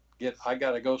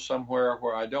got to go somewhere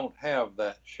where I don't have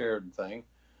that shared thing.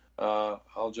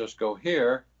 I'll just go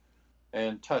here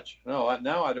and touch. No,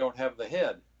 now I don't have the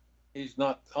head. He's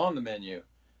not on the menu.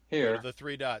 Here. Go to the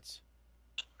three dots.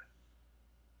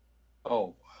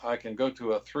 Oh, I can go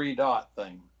to a 3-dot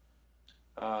thing.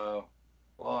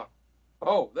 Lock.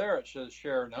 Oh, there it says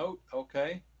share a note.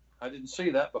 Okay. I didn't see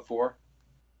that before.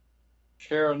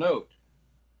 Share a note.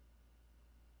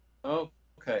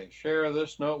 Okay. Share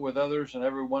this note with others and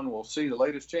everyone will see the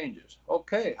latest changes.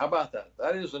 Okay. How about that?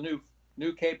 That is a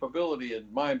new capability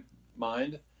in my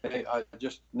mind. I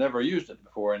just never used it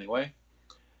before anyway.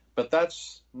 But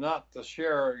that's not the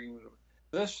sharing.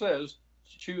 This says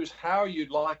choose how you'd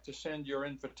like to send your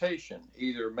invitation,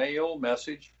 either mail,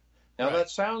 message. Now that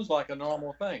sounds like a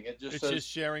normal thing. It's just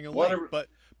sharing a link. But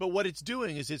what it's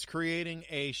doing is it's creating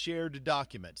a shared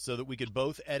document so that we could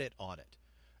both edit on it.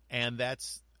 And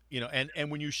that's, and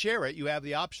when you share it, you have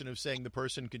the option of saying the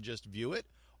person can just view it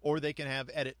or they can have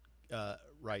edit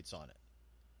rights on it.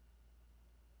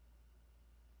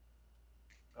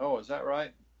 Oh, is that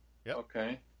right? Yep.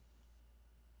 Okay.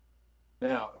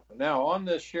 Now on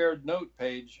this shared note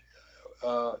page,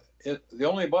 the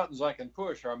only buttons I can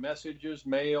push are messages,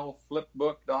 mail,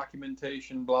 flipbook,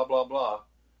 documentation, blah, blah, blah.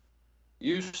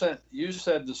 You said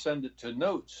to send it to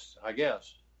Notes, I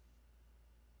guess.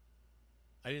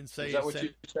 I didn't Is say that what send.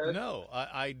 you said? No,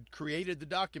 I created the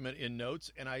document in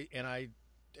Notes, and I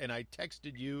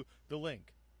texted you the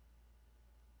link.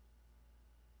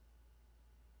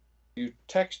 You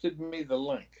texted me the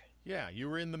link. Yeah, you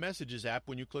were in the Messages app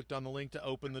when you clicked on the link to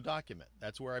open the document.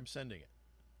 That's where I'm sending it.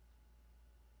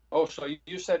 Oh, so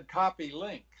you said copy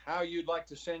link. How you'd like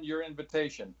to send your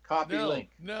invitation? Copy No,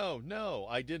 link. no,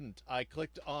 I didn't. Let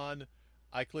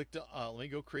me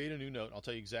go create a new note. I'll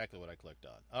tell you exactly what I clicked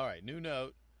on. All right, new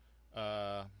note.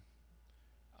 Uh,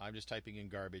 I'm just typing in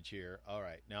garbage here. All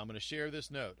right, now I'm going to share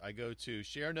this note. I go to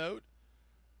share note,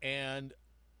 and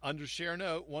under share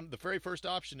note, the very first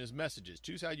option is messages.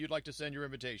 Choose how you'd like to send your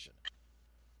invitation.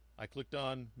 I clicked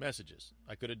on messages.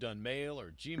 I could have done mail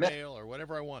or Gmail or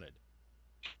whatever I wanted.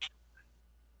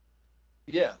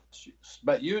 Yes,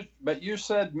 but you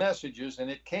said messages, and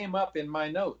it came up in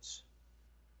my notes.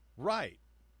 Right.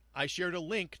 I shared a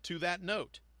link to that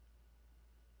note.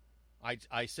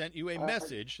 I sent you a Uh,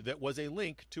 message that was a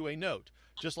link to a note.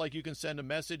 Just like you can send a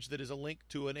message that is a link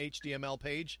to an HTML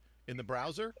page in the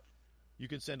browser, you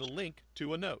can send a link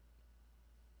to a note.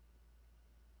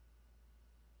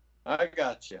 I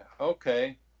got you.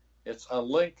 Okay, it's a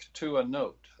link to a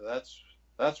note.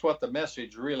 That's what the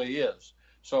message really is.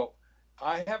 So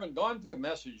I haven't gone to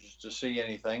messages to see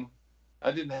anything.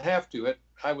 I didn't have to.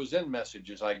 I was in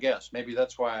messages, I guess. Maybe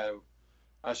that's why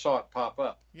I saw it pop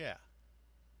up. Yeah.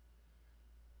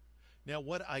 Now,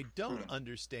 what I don't Hmm.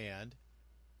 understand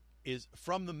is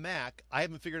from the Mac. I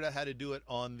haven't figured out how to do it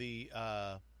on the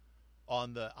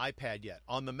iPad yet.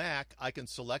 On the Mac, I can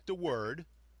select a word,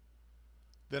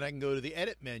 then I can go to the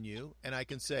edit menu and I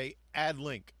can say add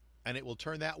link, and it will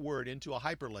turn that word into a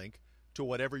hyperlink to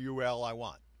whatever URL I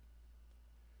want.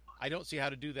 I don't see how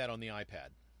to do that on the iPad.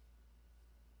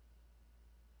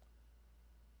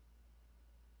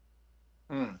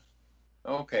 Hmm.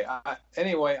 Okay.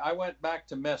 Anyway, I went back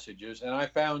to messages and I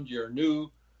found your new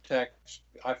text.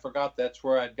 I forgot that's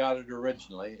where I'd got it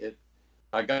originally.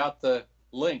 I got the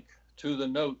link to the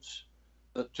notes,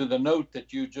 to the note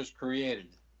that you just created.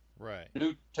 Right.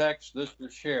 New text. This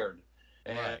is shared,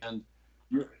 Right. and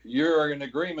you're in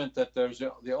agreement that there's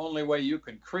the only way you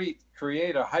can create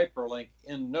a hyperlink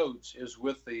in Notes is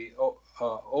with the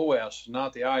OS,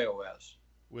 not the iOS.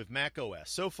 With Mac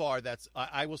OS. So far,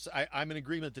 I'm in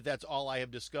agreement that that's all I have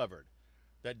discovered.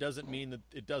 That doesn't mean that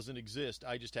it doesn't exist.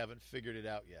 I just haven't figured it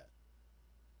out yet.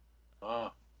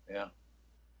 Ah, yeah.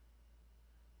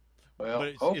 But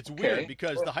Well, it's weird okay.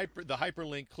 because the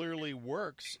hyperlink clearly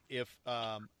works if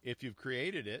you've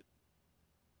created it,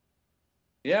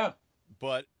 Yeah.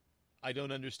 but I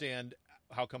don't understand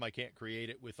how come I can't create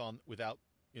it without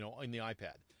in the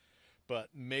iPad. But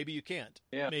maybe you can't.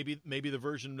 Yeah. Maybe the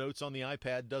version notes on the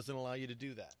iPad doesn't allow you to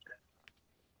do that.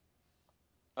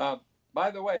 By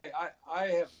the way,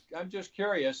 I'm just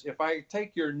curious if I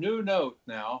take your new note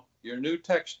now, your new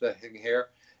text thing here,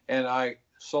 and I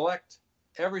select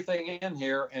everything in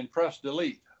here and press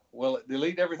delete, will it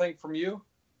delete everything from you?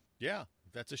 Yeah,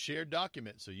 that's a shared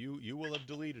document, so you will have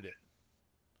deleted it.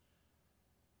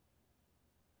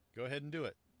 Go ahead and do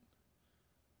it.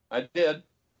 I did.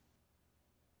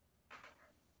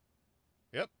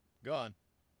 Yep, gone.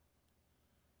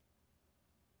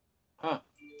 Huh.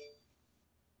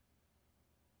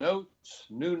 Notes,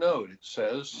 new note, it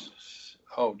says.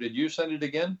 Oh, did you send it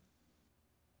again?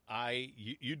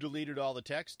 You deleted all the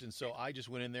text, and so I just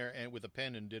went in there and with a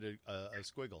pen and did a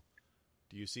squiggle.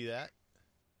 Do you see that?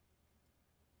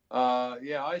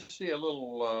 Yeah, I see a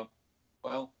little,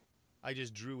 well, I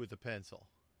just drew with a pencil.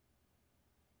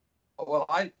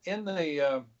 in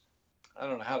the, I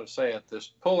don't know how to say it,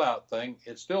 this pullout thing,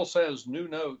 it still says new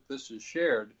note, this is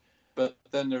shared, but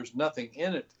then there's nothing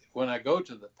in it when I go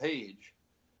to the page.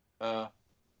 Now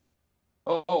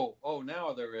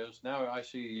there is. Now I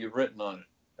see you've written on it.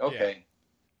 Okay.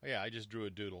 Yeah, I just drew a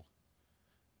doodle.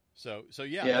 So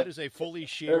yeah, Yeah. that is a fully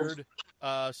shared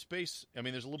space. I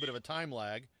mean, there's a little bit of a time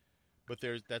lag, but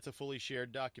that's a fully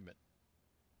shared document.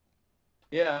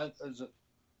 Yeah, it's a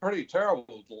pretty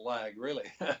terrible lag, really,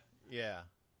 Yeah.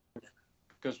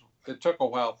 because it took a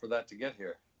while for that to get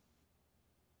here.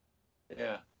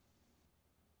 Yeah.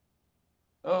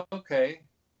 Okay.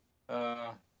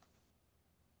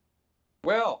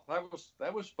 Well,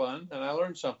 that was fun, and I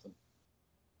learned something.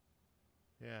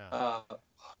 Yeah.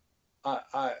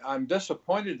 I'm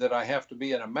disappointed that I have to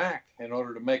be in a Mac in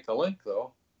order to make the link,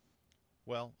 though.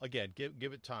 Well, again,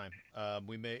 give it time.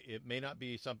 It may not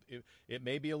be it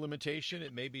may be a limitation.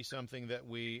 It may be something that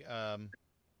we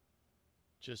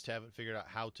just haven't figured out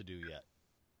how to do yet.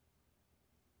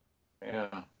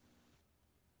 Yeah.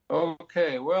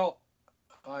 Okay, well,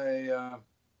 I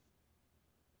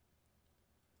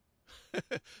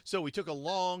So we took a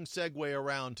long segue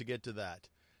around to get to that.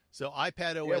 So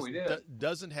iPad yeah, OS we did.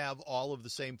 doesn't have all of the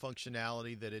same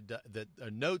functionality that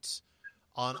Notes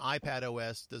on iPad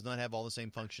OS does not have all the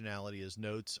same functionality as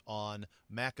Notes on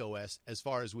Mac OS, as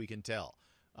far as we can tell.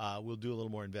 We'll do a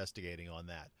little more investigating on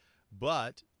that,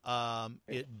 but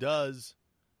it does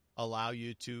allow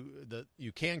you to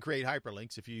you can create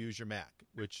hyperlinks if you use your Mac,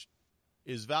 which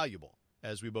is valuable,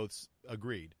 as we both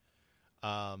agreed.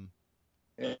 Yeah.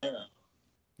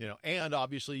 And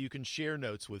obviously you can share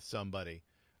notes with somebody.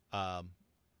 And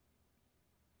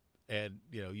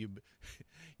you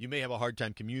may have a hard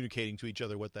time communicating to each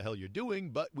other what the hell you're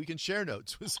doing, but we can share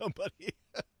notes with somebody.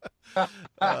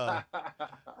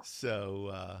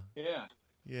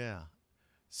 Yeah.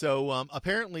 So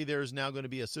apparently there's now going to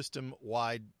be a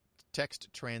system-wide text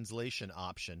translation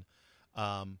option,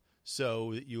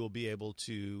 so that you will be able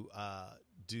to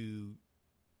do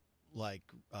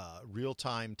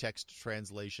real-time text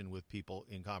translation with people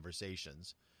in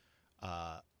conversations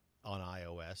on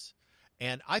iOS.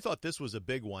 And I thought this was a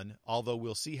big one, although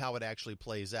we'll see how it actually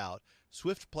plays out.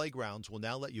 Swift Playgrounds will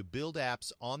now let you build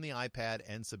apps on the iPad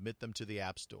and submit them to the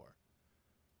App Store.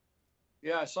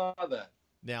 Yeah, I saw that.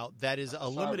 Now, that is a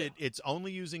limited, it's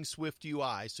only using Swift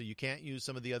UI, so you can't use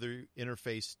some of the other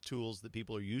interface tools that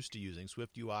people are used to using.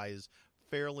 Swift UI is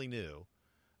fairly new.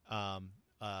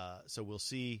 So we'll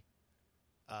see,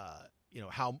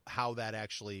 how that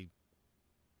actually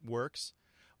works.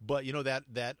 But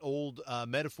that old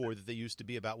metaphor that they used to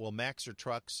be about, well, Macs are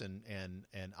trucks and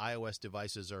iOS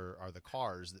devices are the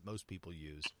cars that most people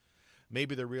use.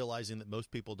 Maybe they're realizing that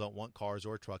most people don't want cars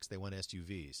or trucks; they want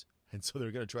SUVs, and so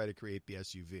they're going to try to create the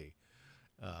SUV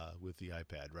with the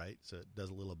iPad, right? So it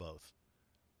does a little of both.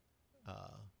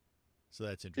 So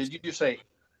that's interesting.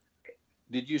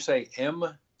 Did you say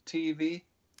MTV?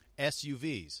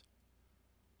 SUVs.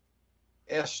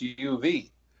 SUV.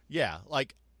 Yeah,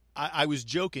 like I was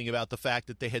joking about the fact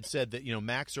that they had said that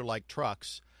Macs are like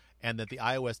trucks and that the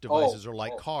iOS devices are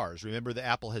like cars. Remember that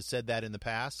Apple has said that in the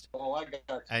past? Oh, I got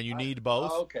you. And you need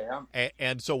both. Okay.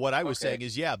 And so what I was saying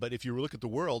is, yeah, but if you look at the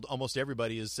world, almost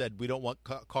everybody has said we don't want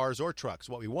cars or trucks.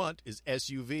 What we want is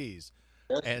SUVs.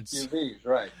 SUVs,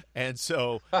 right? And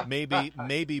so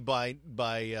maybe by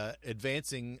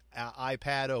advancing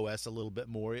iPad OS a little bit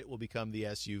more, it will become the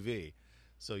SUV.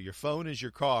 So your phone is your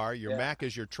car, your Mac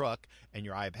is your truck, and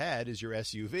your iPad is your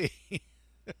SUV.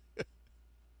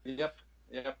 Yep.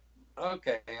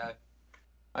 Okay.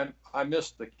 I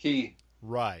missed the key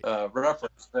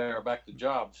reference there. Back to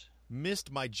Jobs.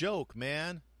 Missed my joke,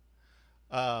 man.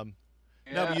 No,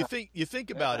 but you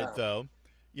think about it though.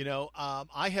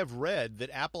 I have read that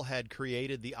Apple had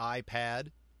created the iPad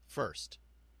first.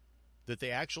 That they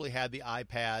actually had the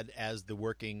iPad as the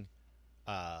working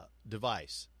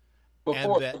device.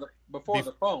 Before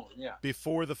the phone, yeah.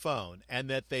 Before the phone. And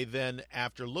that they then,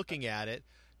 after looking at it,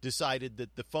 decided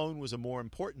that the phone was a more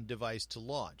important device to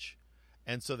launch.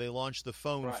 And so they launched the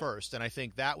phone first. And I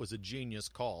think that was a genius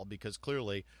call because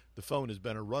clearly the phone has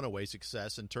been a runaway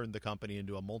success and turned the company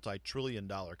into a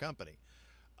multi-trillion-dollar company.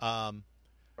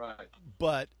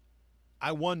 But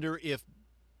I wonder if,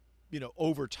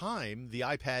 over time, the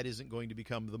iPad isn't going to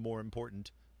become the more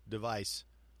important device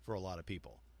for a lot of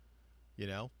people.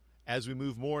 As we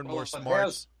move more and more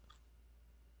smarts,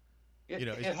 it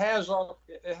has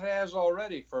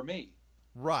already for me.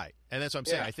 Right, and that's what I'm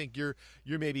saying. I think you're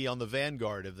maybe on the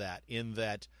vanguard of that. In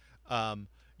that,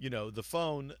 the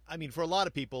phone. I mean, for a lot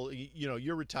of people,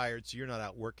 you're retired, so you're not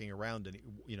out working around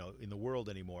in the world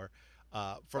anymore.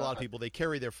 For a lot of people, they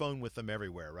carry their phone with them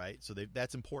everywhere, right? So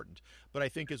that's important. But I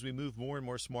think as we move more and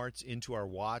more smarts into our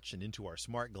watch and into our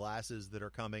smart glasses that are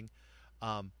coming,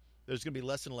 there's going to be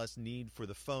less and less need for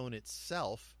the phone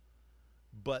itself,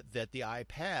 but that the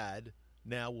iPad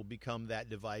now will become that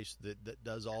device that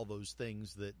does all those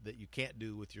things that you can't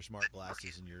do with your smart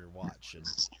glasses and your watch.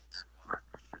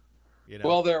 And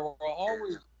well, there will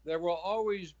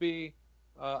always be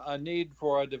a need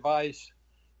for a device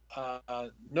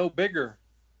no bigger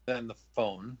than the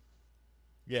phone.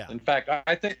 Yeah. In fact,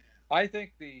 I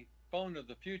think the phone of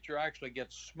the future actually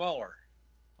gets smaller.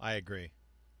 I agree.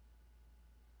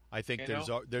 I think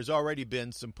there's already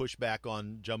been some pushback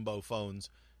on jumbo phones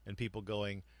and people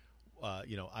going,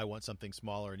 I want something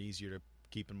smaller and easier to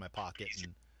keep in my pocket.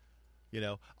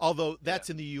 And, although that's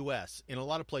in the U.S., in a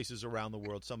lot of places around the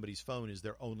world, somebody's phone is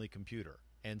their only computer.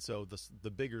 And so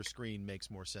the bigger screen makes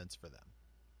more sense for them.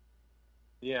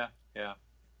 Yeah. Yeah.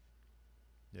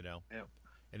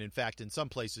 And in fact, in some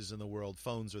places in the world,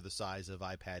 phones are the size of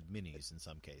iPad minis in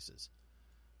some cases.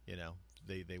 You know,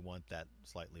 they want that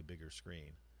slightly bigger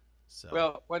screen. So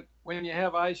Well, when you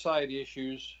have eyesight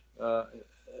issues,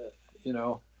 you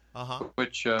know, uh-huh.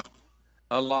 which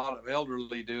a lot of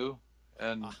elderly do,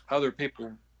 and Ah, other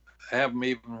people have them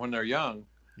even when they're young.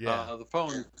 yeah.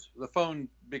 The phone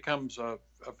becomes a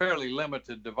fairly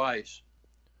limited device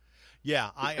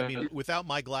Yeah, I because mean, without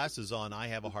my glasses on, I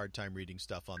have a hard time reading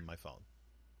stuff on my phone.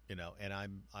 You know, and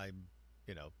I'm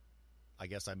you know, I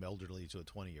guess I'm elderly to a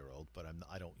 20-year-old, but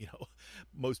I don't, you know,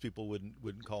 most people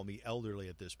wouldn't call me elderly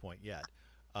at this point yet.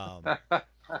 Um,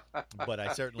 but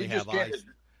I certainly you have just can't eyes,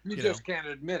 you you know. just can't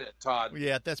admit it, Todd.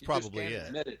 Yeah, that's You just probably can't it.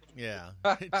 admit it. Yeah.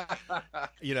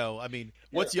 You know, I mean,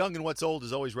 Yeah, what's young and what's old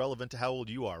is always relevant to how old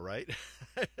you are, right?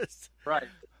 right.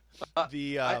 Uh,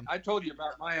 the I told you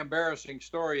about my embarrassing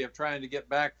story of trying to get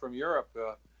back from Europe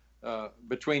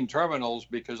between terminals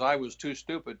because I was too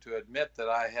stupid to admit that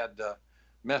I had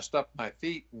messed up my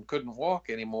feet and couldn't walk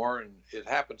anymore, and it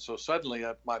happened so suddenly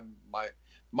that my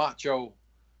macho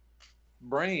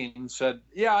brain said,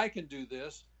 "Yeah, I can do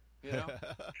this," you know.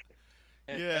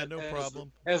 And, Yeah, and no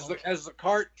problem. as the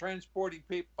cart transporting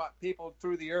people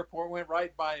through the airport went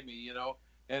right by me, and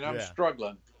I'm Yeah.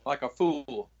 struggling like a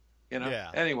fool.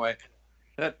 Yeah. Anyway,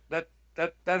 that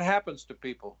happens to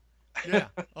people. Yeah.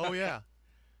 Oh yeah.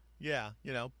 Yeah,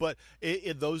 you know, but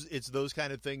it's those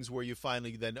kind of things where you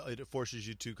finally then it forces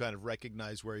you to kind of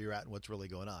recognize where you're at and what's really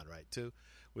going on, right? Too,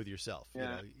 with yourself.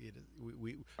 Yeah. You know,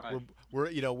 we Right. we're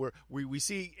you know we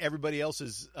see everybody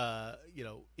else's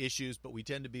issues, but we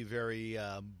tend to be very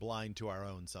blind to our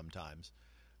own sometimes.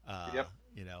 Yep.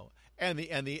 You know, and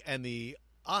the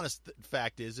honest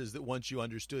fact is that once you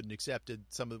understood and accepted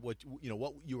some of what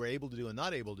you were able to do and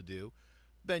not able to do,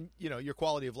 then your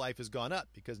quality of life has gone up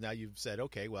because now you've said,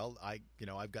 okay, well,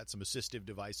 I've got some assistive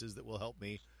devices that will help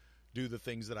me do the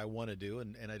things that I want to do,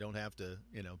 and I don't have to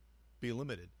be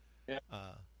limited. Yeah.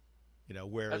 That's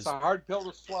Whereas a hard pill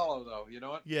to swallow, though. You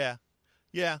know what? yeah,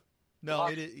 yeah, A no,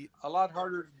 lot, it a lot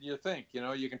harder than you think.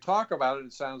 You can talk about it.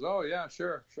 It sounds, oh yeah,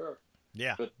 sure, sure.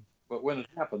 yeah, But when it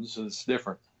happens, it's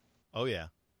different. oh yeah,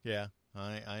 yeah.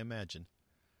 I imagine,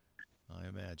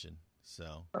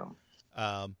 so. Um,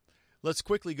 Um, Let's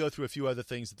quickly go through a few other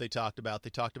things that they talked about.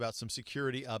 They talked about some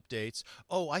security updates.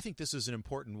 Oh, I think this is an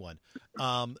important one.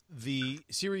 The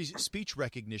Siri's speech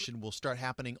recognition will start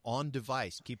happening on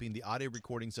device, keeping the audio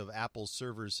recordings of Apple's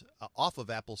servers off of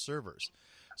Apple servers.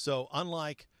 So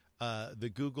unlike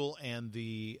the Google and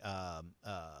the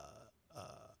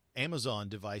Amazon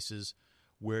devices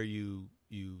where you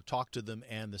talk to them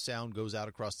and the sound goes out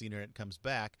across the internet and comes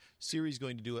back, Siri's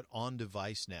going to do it on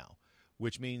device now,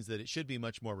 which means that it should be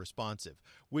much more responsive,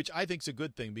 which I think is a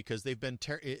good thing because they've been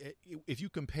if you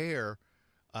compare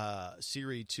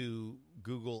Siri to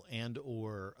Google and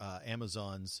or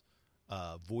Amazon's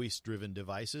voice-driven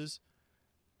devices,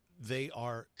 they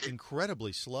are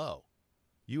incredibly slow.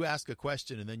 You ask a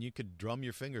question and then you could drum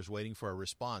your fingers waiting for a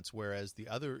response, whereas the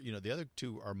other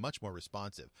two are much more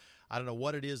responsive. I don't know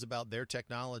what it is about their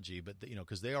technology, but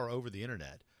because they are over the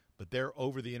internet, but their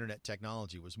over the internet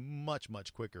technology was much,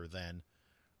 much quicker than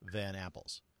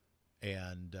Apple's.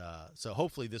 And so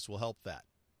hopefully this will help that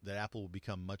Apple will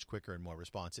become much quicker and more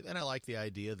responsive. And I like the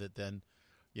idea that then,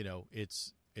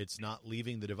 it's not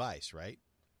leaving the device, right?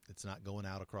 It's not going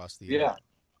out across the yeah. internet.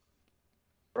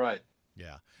 Right.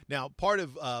 Yeah. Now, part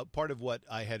of what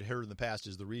I had heard in the past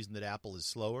is the reason that Apple is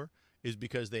slower is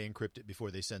because they encrypt it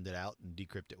before they send it out and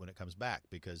decrypt it when it comes back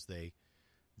because they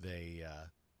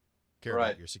care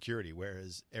about your security,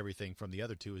 whereas everything from the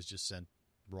other two is just sent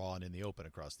raw and in the open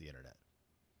across the internet.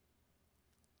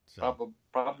 So,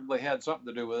 Probably had something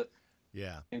to do with it.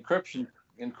 yeah.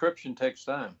 Encryption takes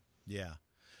time. Yeah.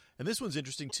 And this one's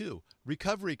interesting too.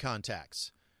 Recovery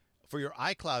contacts. For your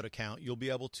iCloud account, you'll be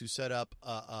able to set up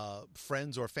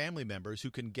friends or family members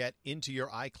who can get into your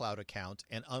iCloud account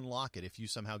and unlock it if you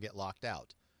somehow get locked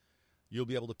out. You'll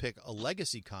be able to pick a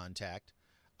legacy contact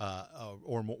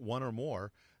or one or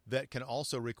more that can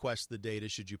also request the data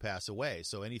should you pass away.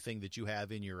 So anything that you have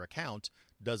in your account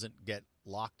doesn't get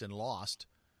locked and lost,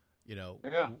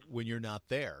 when you're not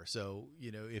there. So,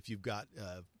 if you've got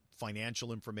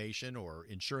financial information or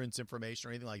insurance information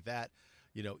or anything like that,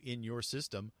 in your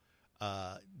system,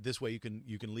 this way you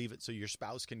can leave it so your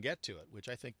spouse can get to it, which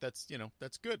I think that's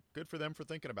good for them for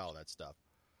thinking about all that stuff.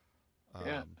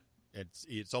 Yeah.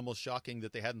 It's almost shocking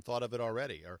that they hadn't thought of it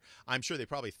already, or I'm sure they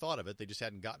probably thought of it, they just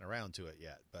hadn't gotten around to it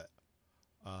yet. But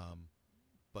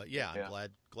yeah, I'm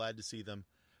glad to see them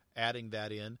adding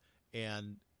that in.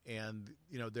 And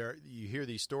you hear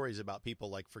these stories about people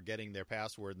like forgetting their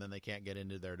password and then they can't get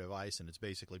into their device and it's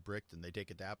basically bricked and they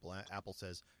take it to Apple. Apple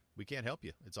says, we can't help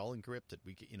you. It's all encrypted.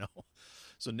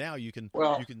 So now you can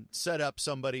set up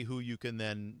somebody who you can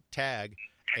then tag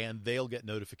and they'll get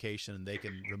notification and they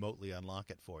can remotely unlock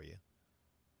it for you.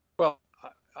 Well,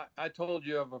 I told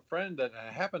you of a friend that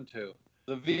I happened to.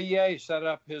 The VA set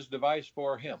up his device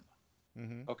for him.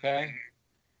 Mm-hmm. Okay.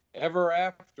 Ever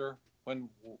after, when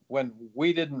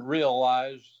we didn't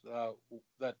realize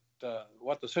that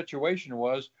what the situation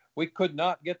was, we could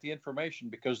not get the information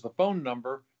because the phone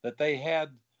number that they had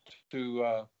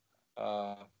to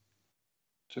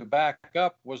back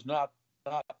up was not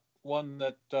one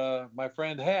that my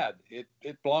friend had. It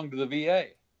belonged to the VA.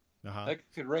 Uh-huh. They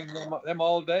could ring them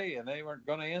all day, and they weren't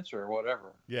going to answer or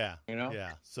whatever. Yeah,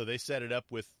 Yeah. So they set it up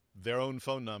with their own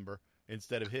phone number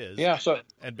instead of his. Yeah.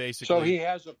 And basically, so he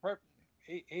has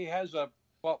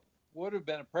what would have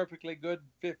been a perfectly good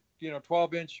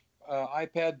 12-inch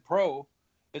iPad Pro.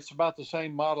 It's about the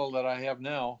same model that I have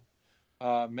now.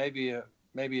 Maybe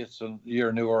it's a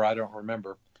year newer. I don't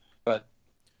remember, but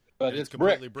it's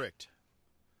completely bricked.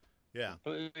 Yeah,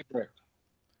 completely bricked.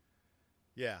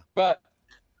 Yeah, but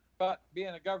being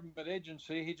a government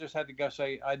agency, he just had to go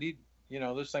say, I need,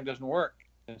 this thing doesn't work.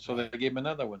 And so they gave him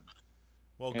another one.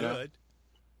 Well, good.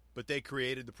 But they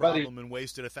created the problem and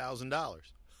wasted $1,000.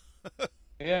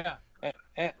 Yeah.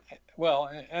 And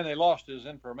they lost his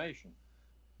information.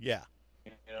 Yeah.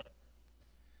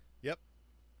 Yep.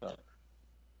 So.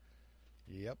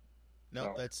 Yep.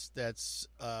 No, that's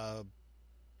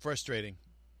frustrating.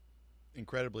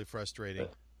 Incredibly frustrating.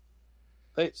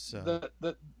 The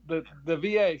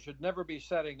VA should never be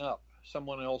setting up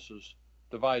someone else's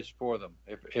device for them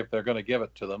if they're going to give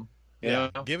it to them. Yeah,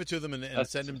 give it to them and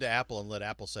send them to Apple and let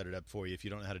Apple set it up for you if you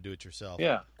don't know how to do it yourself.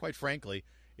 Yeah. Quite frankly,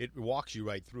 it walks you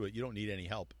right through it. You don't need any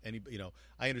help.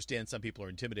 I understand some people are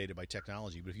intimidated by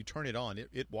technology, but if you turn it on,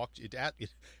 it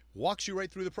walks you right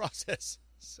through the process.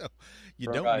 So you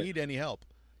don't need any help.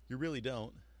 You really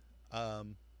don't.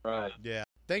 Right. Yeah.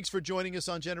 Thanks for joining us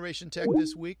on Generation Tech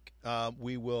this week.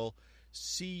 We will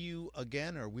see you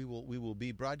again, or we will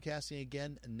be broadcasting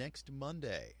again next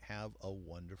Monday. Have a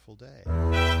wonderful day.